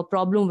do you have a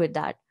problem with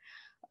that?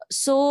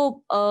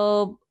 So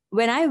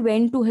when I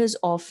went to his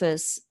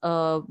office,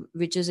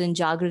 which is in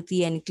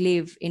Jagrati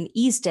Enclave in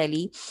East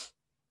Delhi,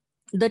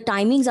 the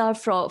timings are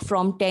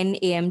from 10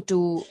 a.m.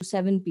 to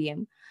 7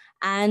 p.m.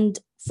 And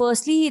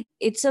firstly,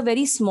 it's a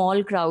very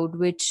small crowd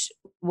which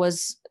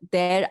was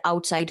there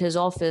outside his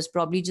office,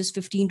 probably just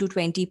 15 to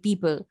 20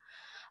 people.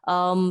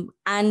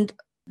 And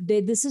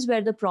this is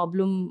where the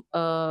problem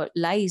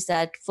lies,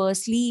 that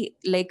firstly,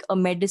 like a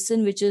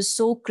medicine which is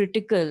so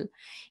critical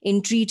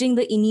in treating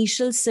the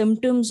initial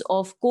symptoms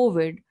of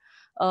COVID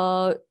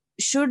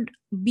should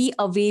be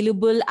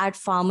available at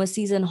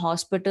pharmacies and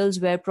hospitals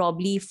where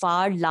probably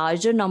far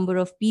larger number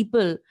of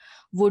people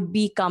would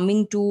be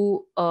coming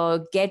to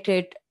get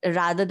it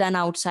rather than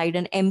outside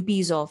an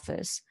MP's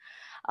office.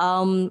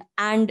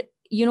 And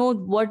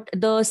what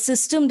the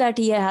system that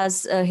he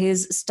has,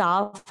 his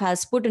staff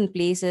has put in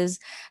place is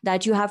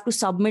that you have to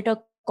submit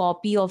a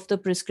copy of the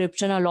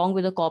prescription along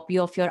with a copy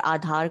of your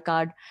Aadhaar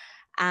card.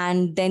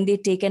 And then they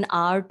take an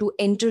hour to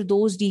enter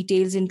those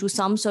details into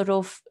some sort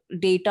of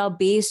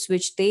database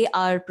which they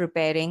are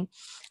preparing.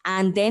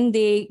 And then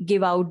they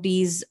give out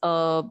these,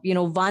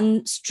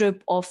 one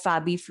strip of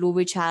FabiFlu,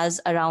 which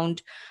has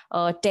around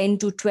 10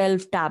 to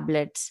 12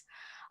 tablets.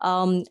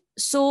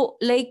 So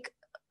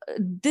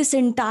this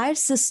entire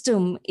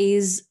system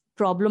is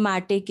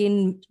problematic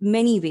in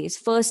many ways.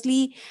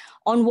 Firstly,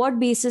 on what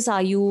basis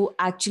are you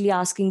actually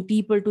asking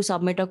people to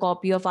submit a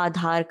copy of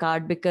Aadhaar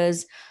card?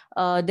 Because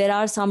there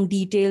are some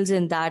details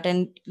in that,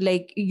 and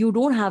you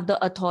don't have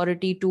the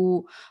authority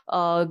to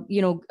have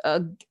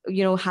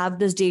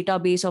this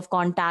database of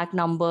contact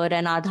number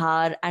and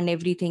Aadhaar and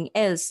everything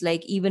else.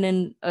 Even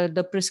in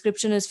the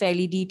prescription is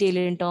fairly detailed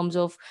in terms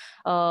of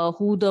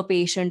who the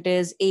patient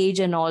is, age,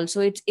 and all.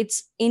 So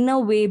it's in a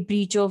way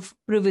breach of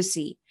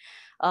privacy.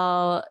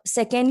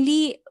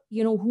 Secondly,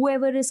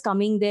 whoever is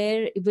coming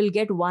there will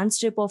get one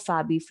strip of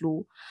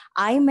FabiFlu.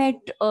 I met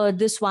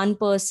this one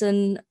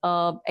person,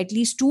 at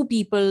least two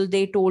people,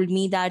 they told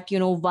me that,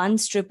 one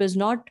strip is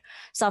not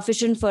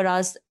sufficient for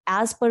us.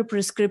 As per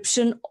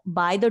prescription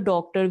by the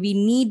doctor, we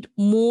need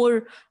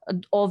more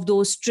of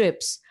those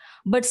strips.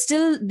 But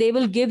still, they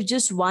will give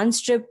just one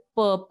strip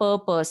per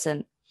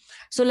person.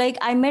 So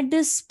I met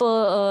this,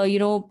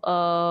 man,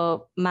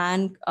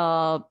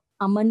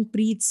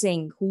 Amanpreet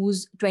Singh,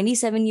 whose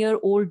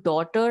 27-year-old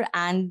daughter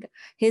and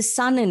his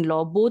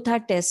son-in-law both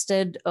had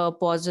tested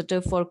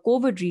positive for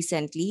COVID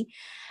recently.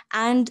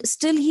 And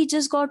still he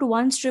just got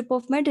one strip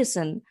of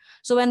medicine.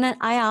 So when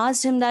I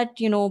asked him that,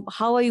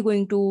 how are you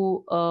going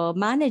to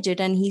manage it?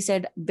 And he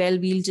said, well,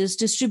 we'll just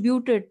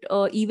distribute it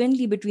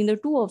evenly between the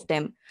two of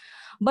them.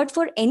 But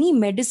for any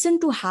medicine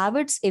to have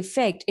its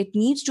effect, it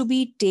needs to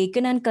be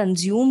taken and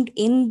consumed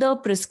in the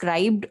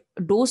prescribed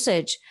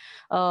dosage,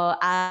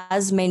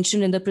 as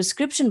mentioned in the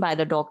prescription by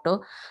the doctor.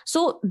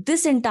 So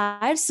this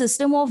entire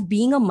system of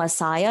being a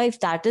messiah, if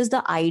that is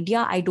the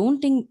idea, I don't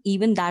think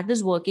even that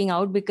is working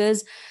out,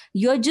 because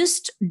you're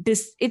just,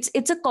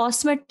 it's a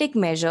cosmetic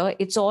measure.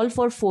 It's all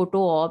for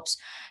photo ops.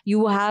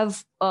 You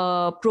have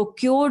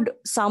procured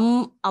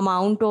some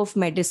amount of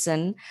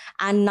medicine,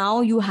 and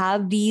now you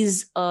have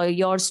these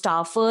your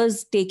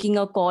staffers taking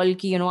a call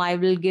ki, I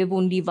will give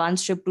only one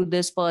strip to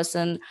this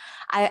person.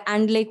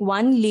 And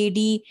one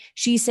lady,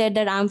 she said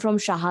that I'm from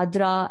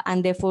Shahadra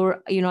and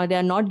therefore they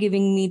are not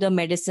giving me the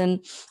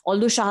medicine,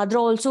 although Shahadra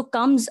also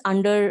comes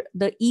under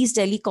the East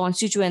Delhi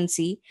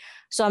constituency.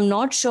 So I'm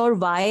not sure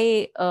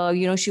why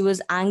she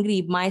was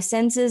angry. My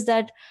sense is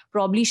that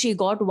probably she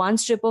got one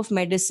strip of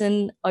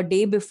medicine a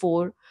day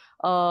before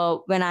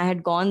when I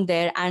had gone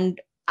there,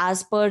 and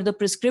as per the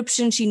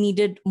prescription, she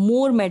needed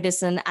more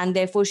medicine, and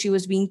therefore she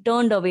was being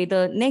turned away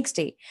the next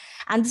day.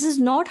 And this is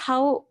not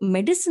how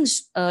medicine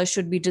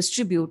should be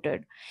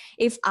distributed.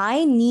 If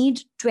I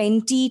need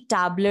 20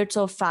 tablets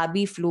of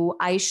FabiFlu,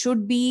 I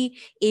should be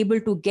able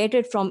to get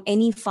it from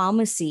any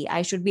pharmacy.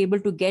 I should be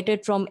able to get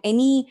it from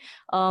any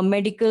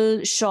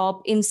medical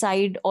shop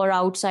inside or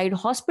outside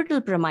hospital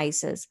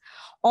premises.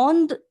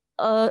 On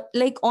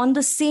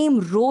the same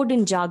road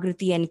in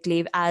Jagrati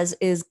Enclave as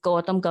is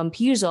Gautam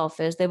Gambhir's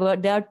office, there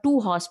are two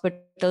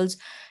hospitals hospitals,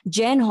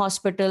 Jain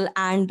Hospital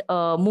and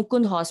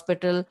Mukund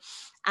Hospital.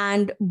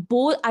 And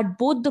at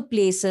both the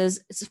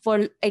places,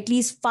 for at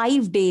least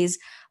 5 days,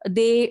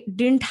 they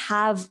didn't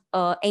have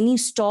any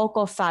stock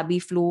of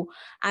FabiFlu.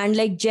 And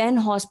like Jain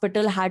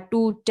Hospital had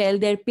to tell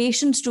their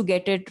patients to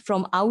get it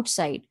from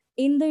outside.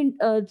 In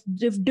the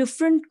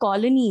different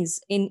colonies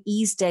in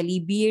East Delhi,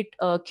 be it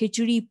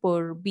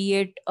Khichadipur, be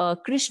it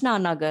Krishna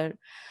Nagar,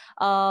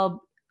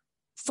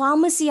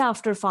 pharmacy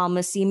after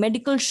pharmacy,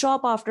 medical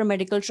shop after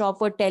medical shop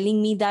were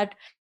telling me that,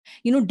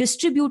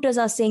 distributors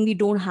are saying we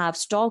don't have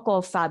stock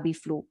of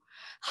FabiFlu.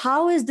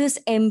 How is this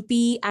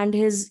MP and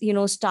his,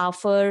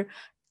 staffer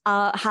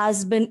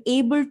has been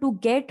able to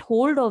get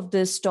hold of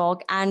this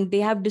stock, and they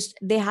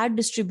had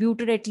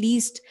distributed at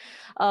least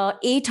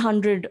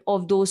 800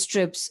 of those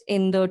strips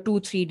in the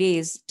 2-3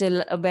 days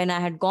till when I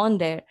had gone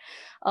there.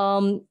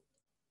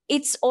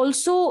 It's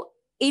also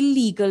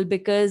illegal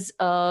because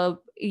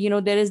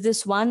there is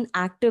this one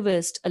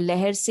activist,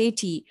 Leher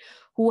Sethi,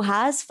 who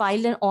has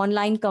filed an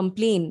online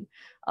complaint.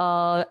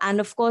 And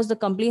of course, the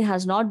complaint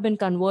has not been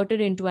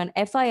converted into an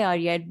FIR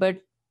yet,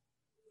 but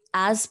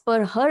as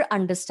per her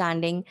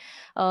understanding,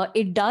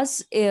 it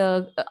does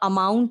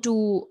amount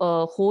to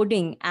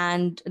hoarding,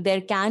 and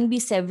there can be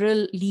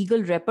several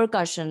legal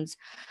repercussions.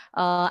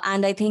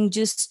 And I think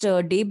just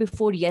day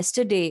before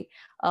yesterday,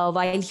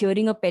 while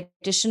hearing a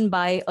petition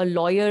by a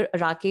lawyer,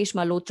 Rakesh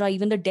Malhotra,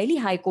 even the Delhi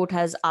High Court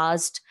has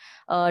asked,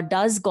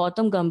 does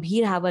Gautam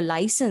Gambhir have a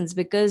license?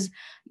 Because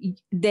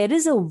there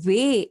is a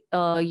way,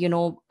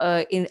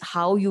 in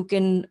how you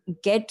can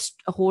get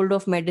a hold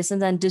of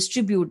medicines and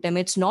distribute them.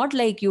 It's not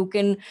like you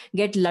can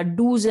get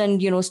laddus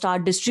and,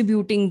 start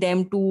distributing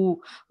them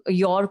to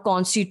your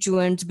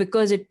constituents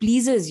because it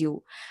pleases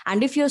you.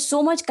 And if you're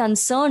so much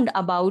concerned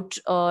about,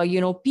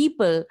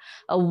 people,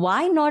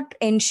 why not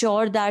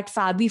ensure that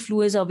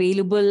FabiFlu is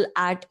available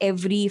at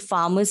every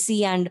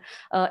pharmacy and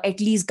at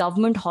least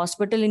government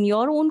hospital in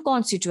your own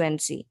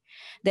constituency?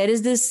 There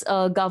is this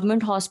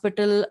government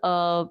hospital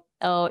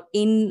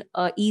in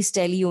East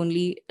Delhi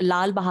only,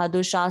 Lal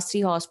Bahadur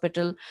Shastri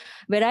Hospital,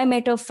 where I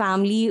met a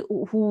family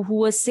who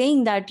was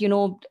saying that,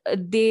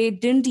 they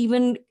didn't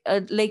even,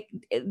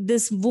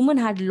 this woman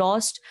had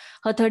lost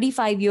her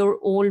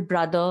 35-year-old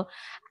brother,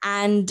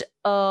 and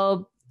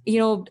her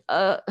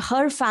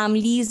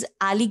family's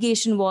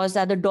allegation was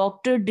that the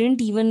doctor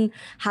didn't even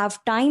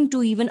have time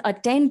to even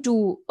attend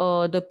to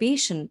the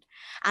patient.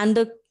 And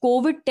the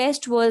COVID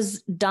test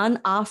was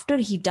done after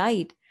he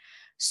died.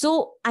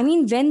 So, I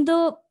mean, when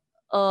the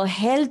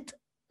health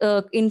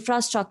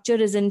infrastructure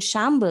is in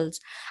shambles,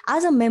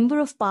 as a member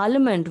of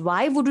parliament,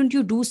 why wouldn't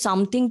you do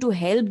something to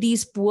help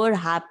these poor,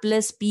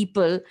 hapless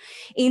people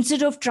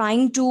instead of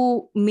trying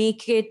to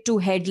make it to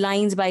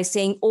headlines by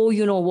saying, oh,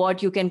 you know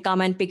what, you can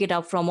come and pick it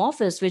up from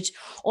office, which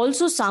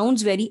also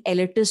sounds very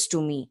elitist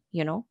to me,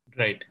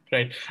 Right.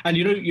 And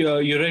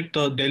you're right,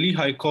 the Delhi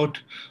High Court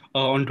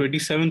on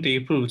 27th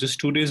April, just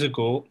 2 days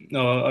ago,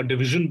 a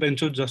division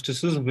bench of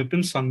Justices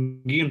Vipin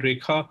Sanghi and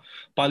Rekha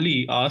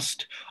Pali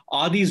asked,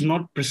 are these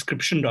not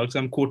prescription drugs?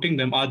 I'm quoting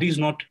them. Are these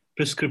not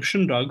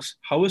prescription drugs?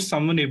 How is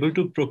someone able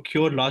to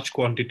procure large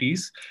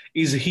quantities?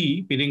 Is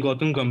he, meaning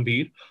Gautam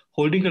Gambhir,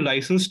 holding a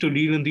license to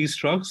deal in these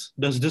drugs?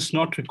 Does this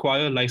not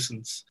require a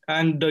license?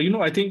 And,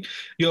 I think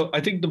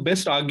the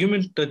best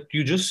argument that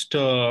you just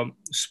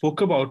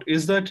spoke about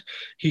is that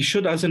he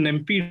should, as an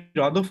MP,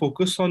 rather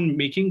focus on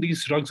making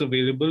these drugs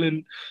available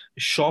in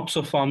shops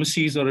or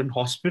pharmacies or in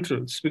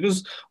hospitals.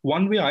 Because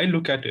one way I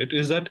look at it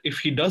is that if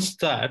he does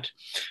that,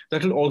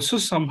 that will also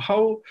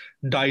somehow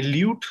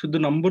dilute the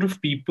number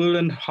of people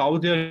and how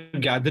they're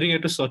gathering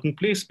at a certain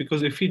place.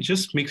 Because if he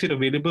just makes it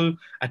available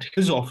at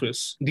his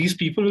office, these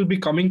people will be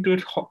coming to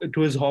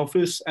his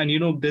office, and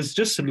there's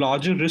just a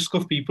larger risk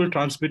of people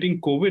transmitting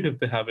COVID if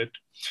they have it.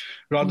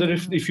 Rather,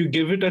 if you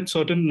give it at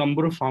certain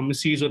number of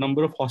pharmacies or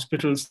number of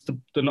hospitals,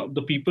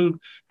 the people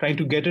trying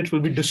to get it will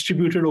be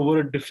distributed over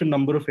a different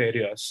number of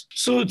areas.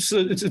 So it's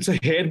a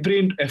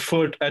harebrained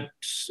effort at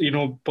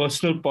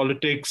personal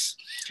politics,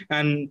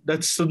 and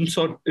that's some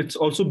sort. It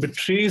also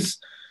betrays,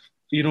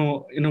 in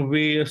a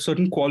way, a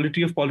certain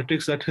quality of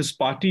politics that his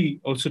party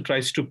also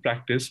tries to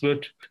practice.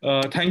 But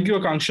thank you,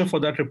 Akanksha, for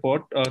that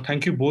report.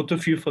 Thank you, both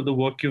of you, for the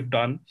work you've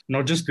done,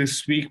 not just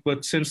this week,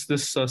 but since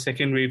this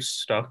second wave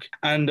struck.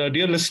 And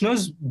dear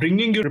listeners,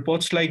 bringing you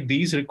reports like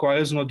these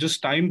requires not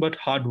just time, but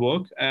hard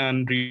work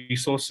and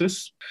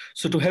resources.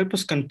 So to help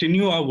us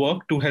continue our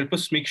work, to help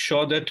us make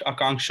sure that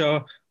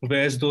Akanksha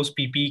wears those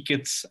PPE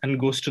kits and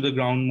goes to the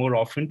ground more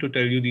often to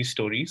tell you these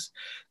stories,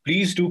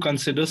 please do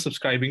consider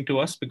subscribing to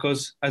us,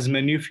 because as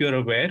many of you are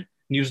aware,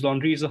 News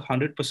Laundry is a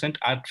 100%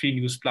 ad-free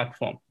news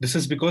platform. This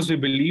is because we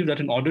believe that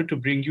in order to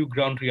bring you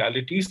ground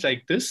realities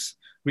like this,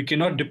 we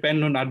cannot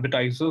depend on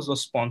advertisers or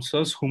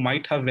sponsors who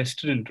might have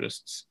vested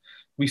interests.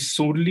 We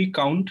solely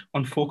count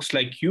on folks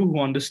like you who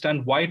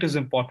understand why it is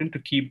important to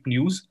keep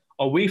news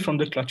away from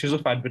the clutches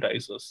of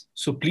advertisers.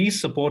 So please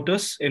support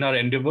us in our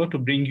endeavor to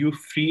bring you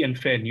free and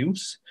fair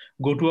news.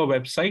 Go to our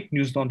website,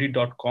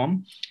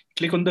 newslaundry.com,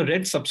 click on the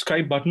red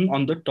subscribe button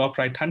on the top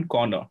right-hand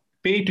corner.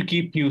 Pay to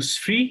keep news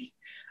free,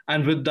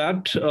 And with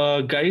that,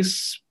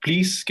 guys,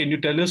 please, can you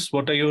tell us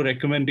what are your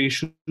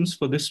recommendations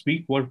for this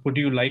week? What would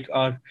you like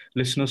our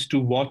listeners to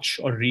watch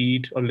or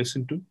read or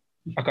listen to?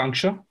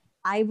 Akanksha?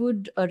 I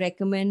would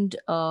recommend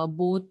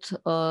both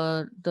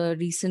the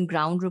recent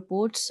ground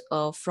reports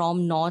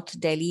from North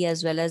Delhi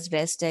as well as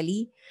West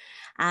Delhi.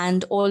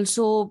 And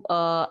also,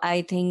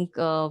 I think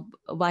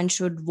one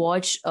should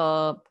watch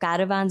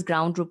Caravan's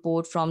ground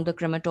report from the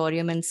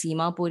crematorium in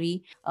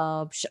Simapuri.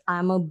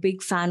 I'm a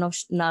big fan of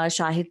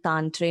Shahid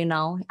Tantre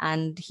now,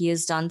 and he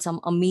has done some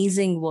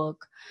amazing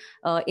work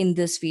in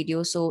this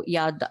video. So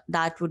yeah,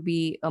 that would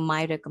be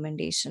my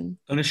recommendation.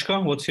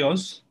 Tanishka, what's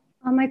yours?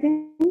 I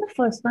think the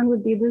first one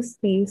would be this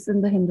piece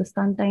in the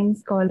Hindustan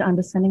Times called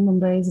Understanding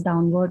Mumbai's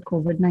Downward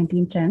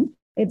COVID-19 Trend.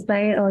 It's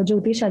by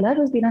Jyoti Shalar,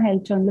 who's been a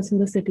health journalist in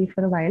the city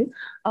for a while.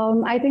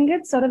 I think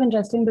it's sort of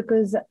interesting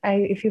because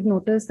if you've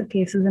noticed, the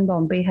cases in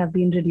Bombay have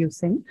been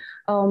reducing.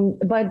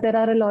 But there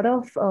are a lot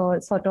of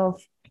sort of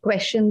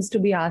questions to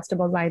be asked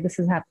about why this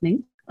is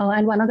happening.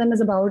 And one of them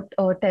is about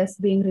tests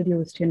being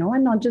reduced,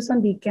 and not just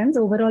on weekends.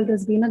 Overall,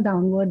 there's been a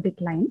downward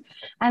decline.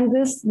 And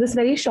this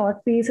very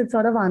short piece, it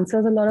sort of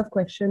answers a lot of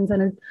questions.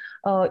 And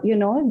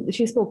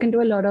she's spoken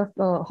to a lot of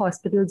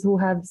hospitals who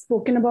have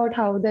spoken about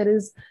how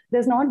there's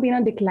not been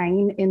a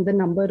decline in the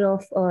number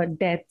of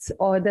deaths,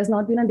 or there's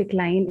not been a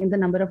decline in the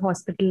number of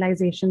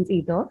hospitalizations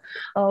either,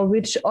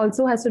 which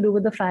also has to do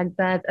with the fact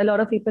that a lot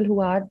of people who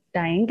are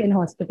dying in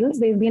hospitals,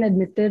 they've been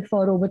admitted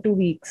for over 2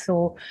 weeks.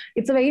 So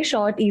it's a very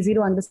short, easy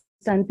to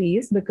understand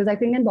piece, because I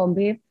think in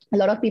Bombay, a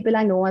lot of people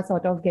I know are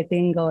sort of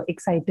getting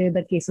excited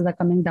that cases are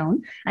coming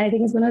down. And I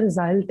think it's going to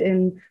result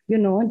in,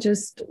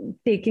 just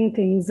taking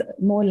things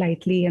more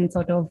lightly and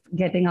sort of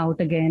getting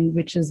out again,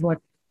 which is what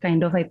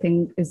kind of, I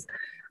think, is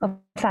a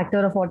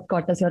factor of what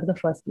got us here in the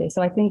first place.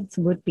 So I think it's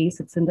a good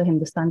piece. It's in the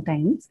Hindustan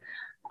Times.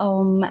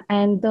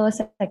 And the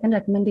second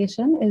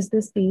recommendation is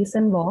this piece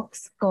in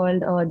Vox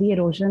called The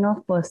Erosion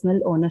of Personal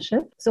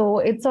Ownership. So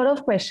it sort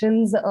of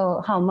questions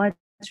how much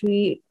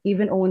we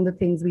even own the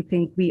things we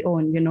think we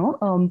own,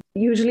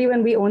 Usually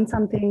when we own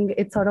something,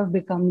 it sort of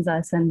becomes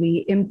us and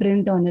we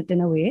imprint on it in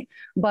a way.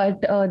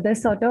 But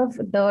there's sort of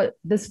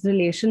this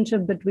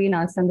relationship between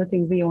us and the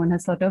things we own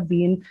has sort of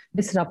been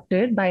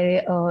disrupted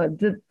by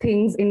the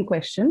things in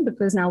question,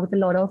 because now with a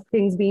lot of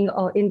things being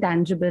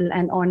intangible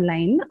and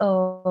online,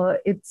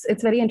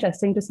 it's very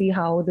interesting to see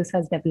how this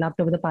has developed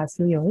over the past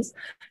few years.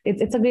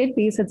 It's a great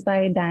piece. It's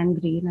by Dan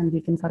Green, and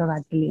we can sort of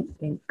add the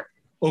link.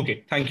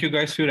 Okay, thank you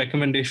guys for your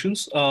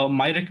recommendations.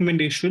 My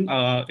recommendation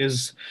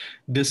is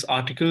this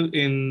article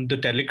in The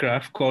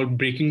Telegraph called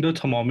Breaking the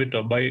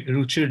Thermometer by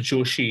Ruchir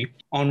Joshi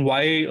on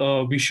why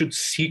we should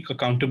seek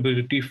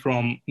accountability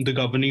from the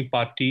governing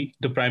party,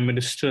 the Prime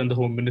Minister and the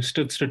Home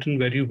Minister. It's written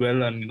very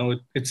well, and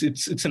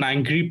it's an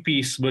angry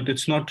piece, but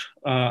it's not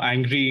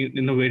angry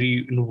in a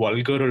very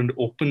vulgar or an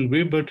open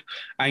way, but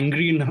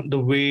angry in the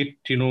way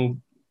it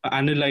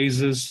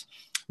analyzes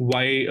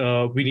why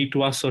we need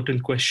to ask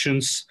certain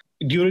questions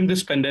during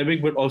this pandemic,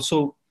 but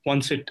also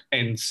once it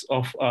ends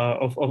of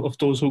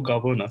those who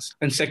govern us.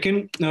 And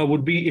second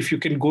would be if you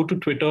can go to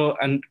Twitter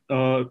and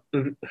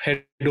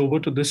head over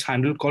to this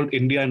handle called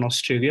India and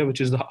Australia,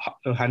 which is the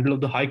handle of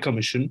the High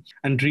Commission,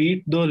 and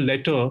read the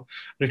letter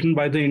written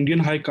by the Indian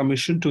High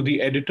Commission to the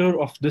editor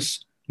of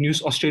this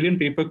news Australian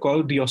paper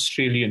called The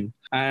Australian.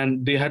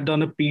 And they had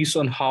done a piece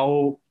on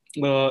how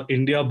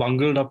India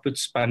bungled up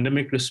its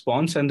pandemic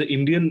response, and the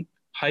Indian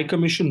High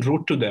Commission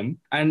wrote to them.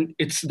 And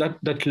it's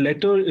that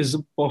letter is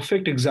a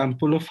perfect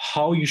example of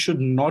how you should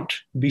not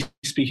be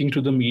speaking to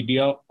the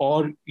media,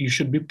 or you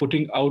should be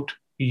putting out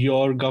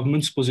your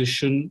government's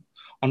position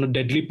on a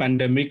deadly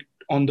pandemic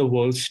on the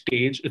world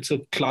stage. It's a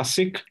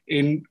classic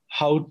in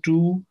how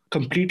to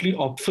completely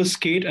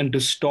obfuscate and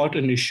distort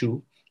an issue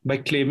by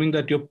claiming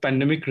that your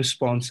pandemic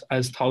response,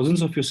 as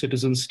thousands of your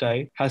citizens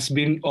die, has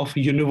been of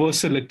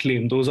universal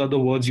acclaim. Those are the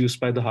words used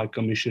by the High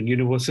Commission,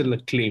 universal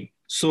acclaim.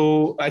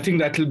 So I think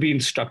that will be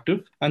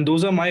instructive. And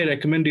those are my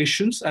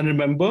recommendations. And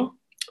remember,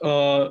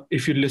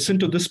 if you listen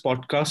to this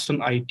podcast on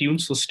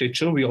iTunes or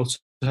Stitcher, we also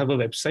have a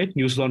website,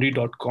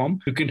 newslaundry.com.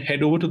 You can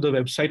head over to the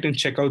website and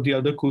check out the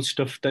other cool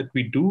stuff that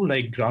we do,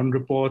 like ground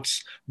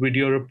reports,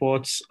 video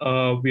reports.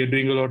 We are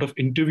doing a lot of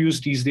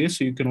interviews these days,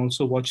 so you can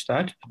also watch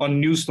that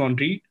on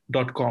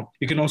newslaundry.com.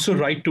 You can also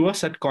write to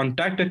us at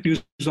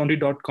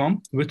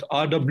contact@newslaundry.com with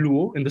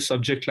RWO in the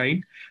subject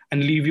line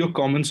and leave your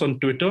comments on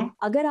Twitter.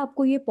 अगर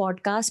आपको ये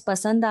podcast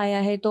पसंद आया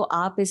है तो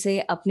आप इसे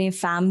अपने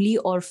फैमिली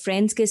और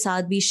फ्रेंड्स के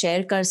साथ भी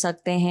शेयर कर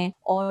सकते हैं,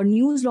 और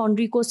न्यूज़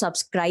लॉन्ड्री को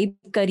सब्सक्राइब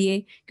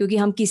करिए, क्योंकि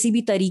हम किसी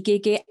भी तरीके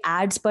के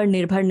एड्स पर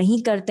निर्भर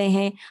नहीं करते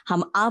हैं,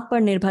 हम आप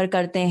पर निर्भर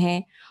करते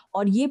हैं।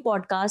 और ये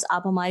पॉडकास्ट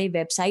आप हमारी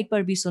वेबसाइट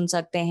पर भी सुन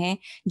सकते हैं,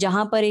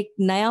 जहां पर एक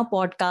नया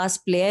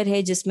पॉडकास्ट प्लेयर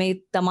है जिसमें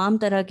तमाम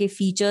तरह के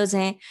फीचर्स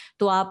हैं।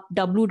 तो आप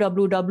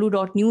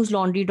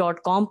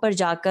www.newslaundry.com पर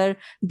जाकर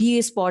भी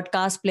इस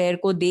पॉडकास्ट प्लेयर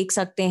को देख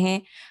सकते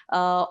हैं,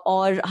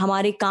 और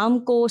हमारे काम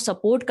को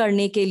सपोर्ट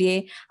करने के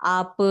लिए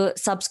आप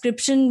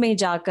सब्सक्रिप्शन में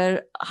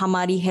जाकर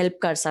हमारी हेल्प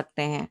कर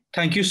सकते हैं।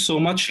 Thank you so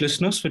much,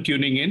 listeners, for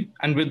tuning in.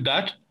 And with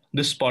that,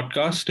 this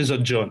podcast is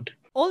adjourned.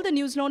 All the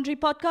News Laundry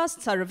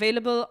podcasts are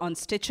available on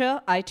Stitcher,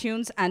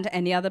 iTunes, and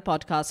any other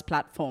podcast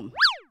platform.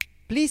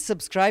 Please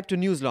subscribe to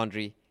News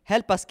Laundry.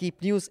 Help us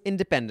keep news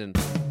independent.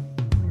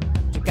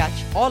 To catch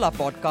all our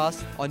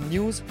podcasts on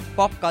news,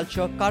 pop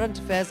culture, current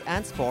affairs,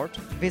 and sport,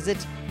 visit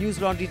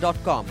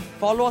newslaundry.com.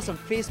 Follow us on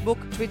Facebook,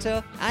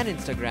 Twitter, and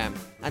Instagram,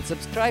 and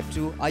subscribe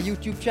to our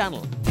YouTube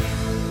channel.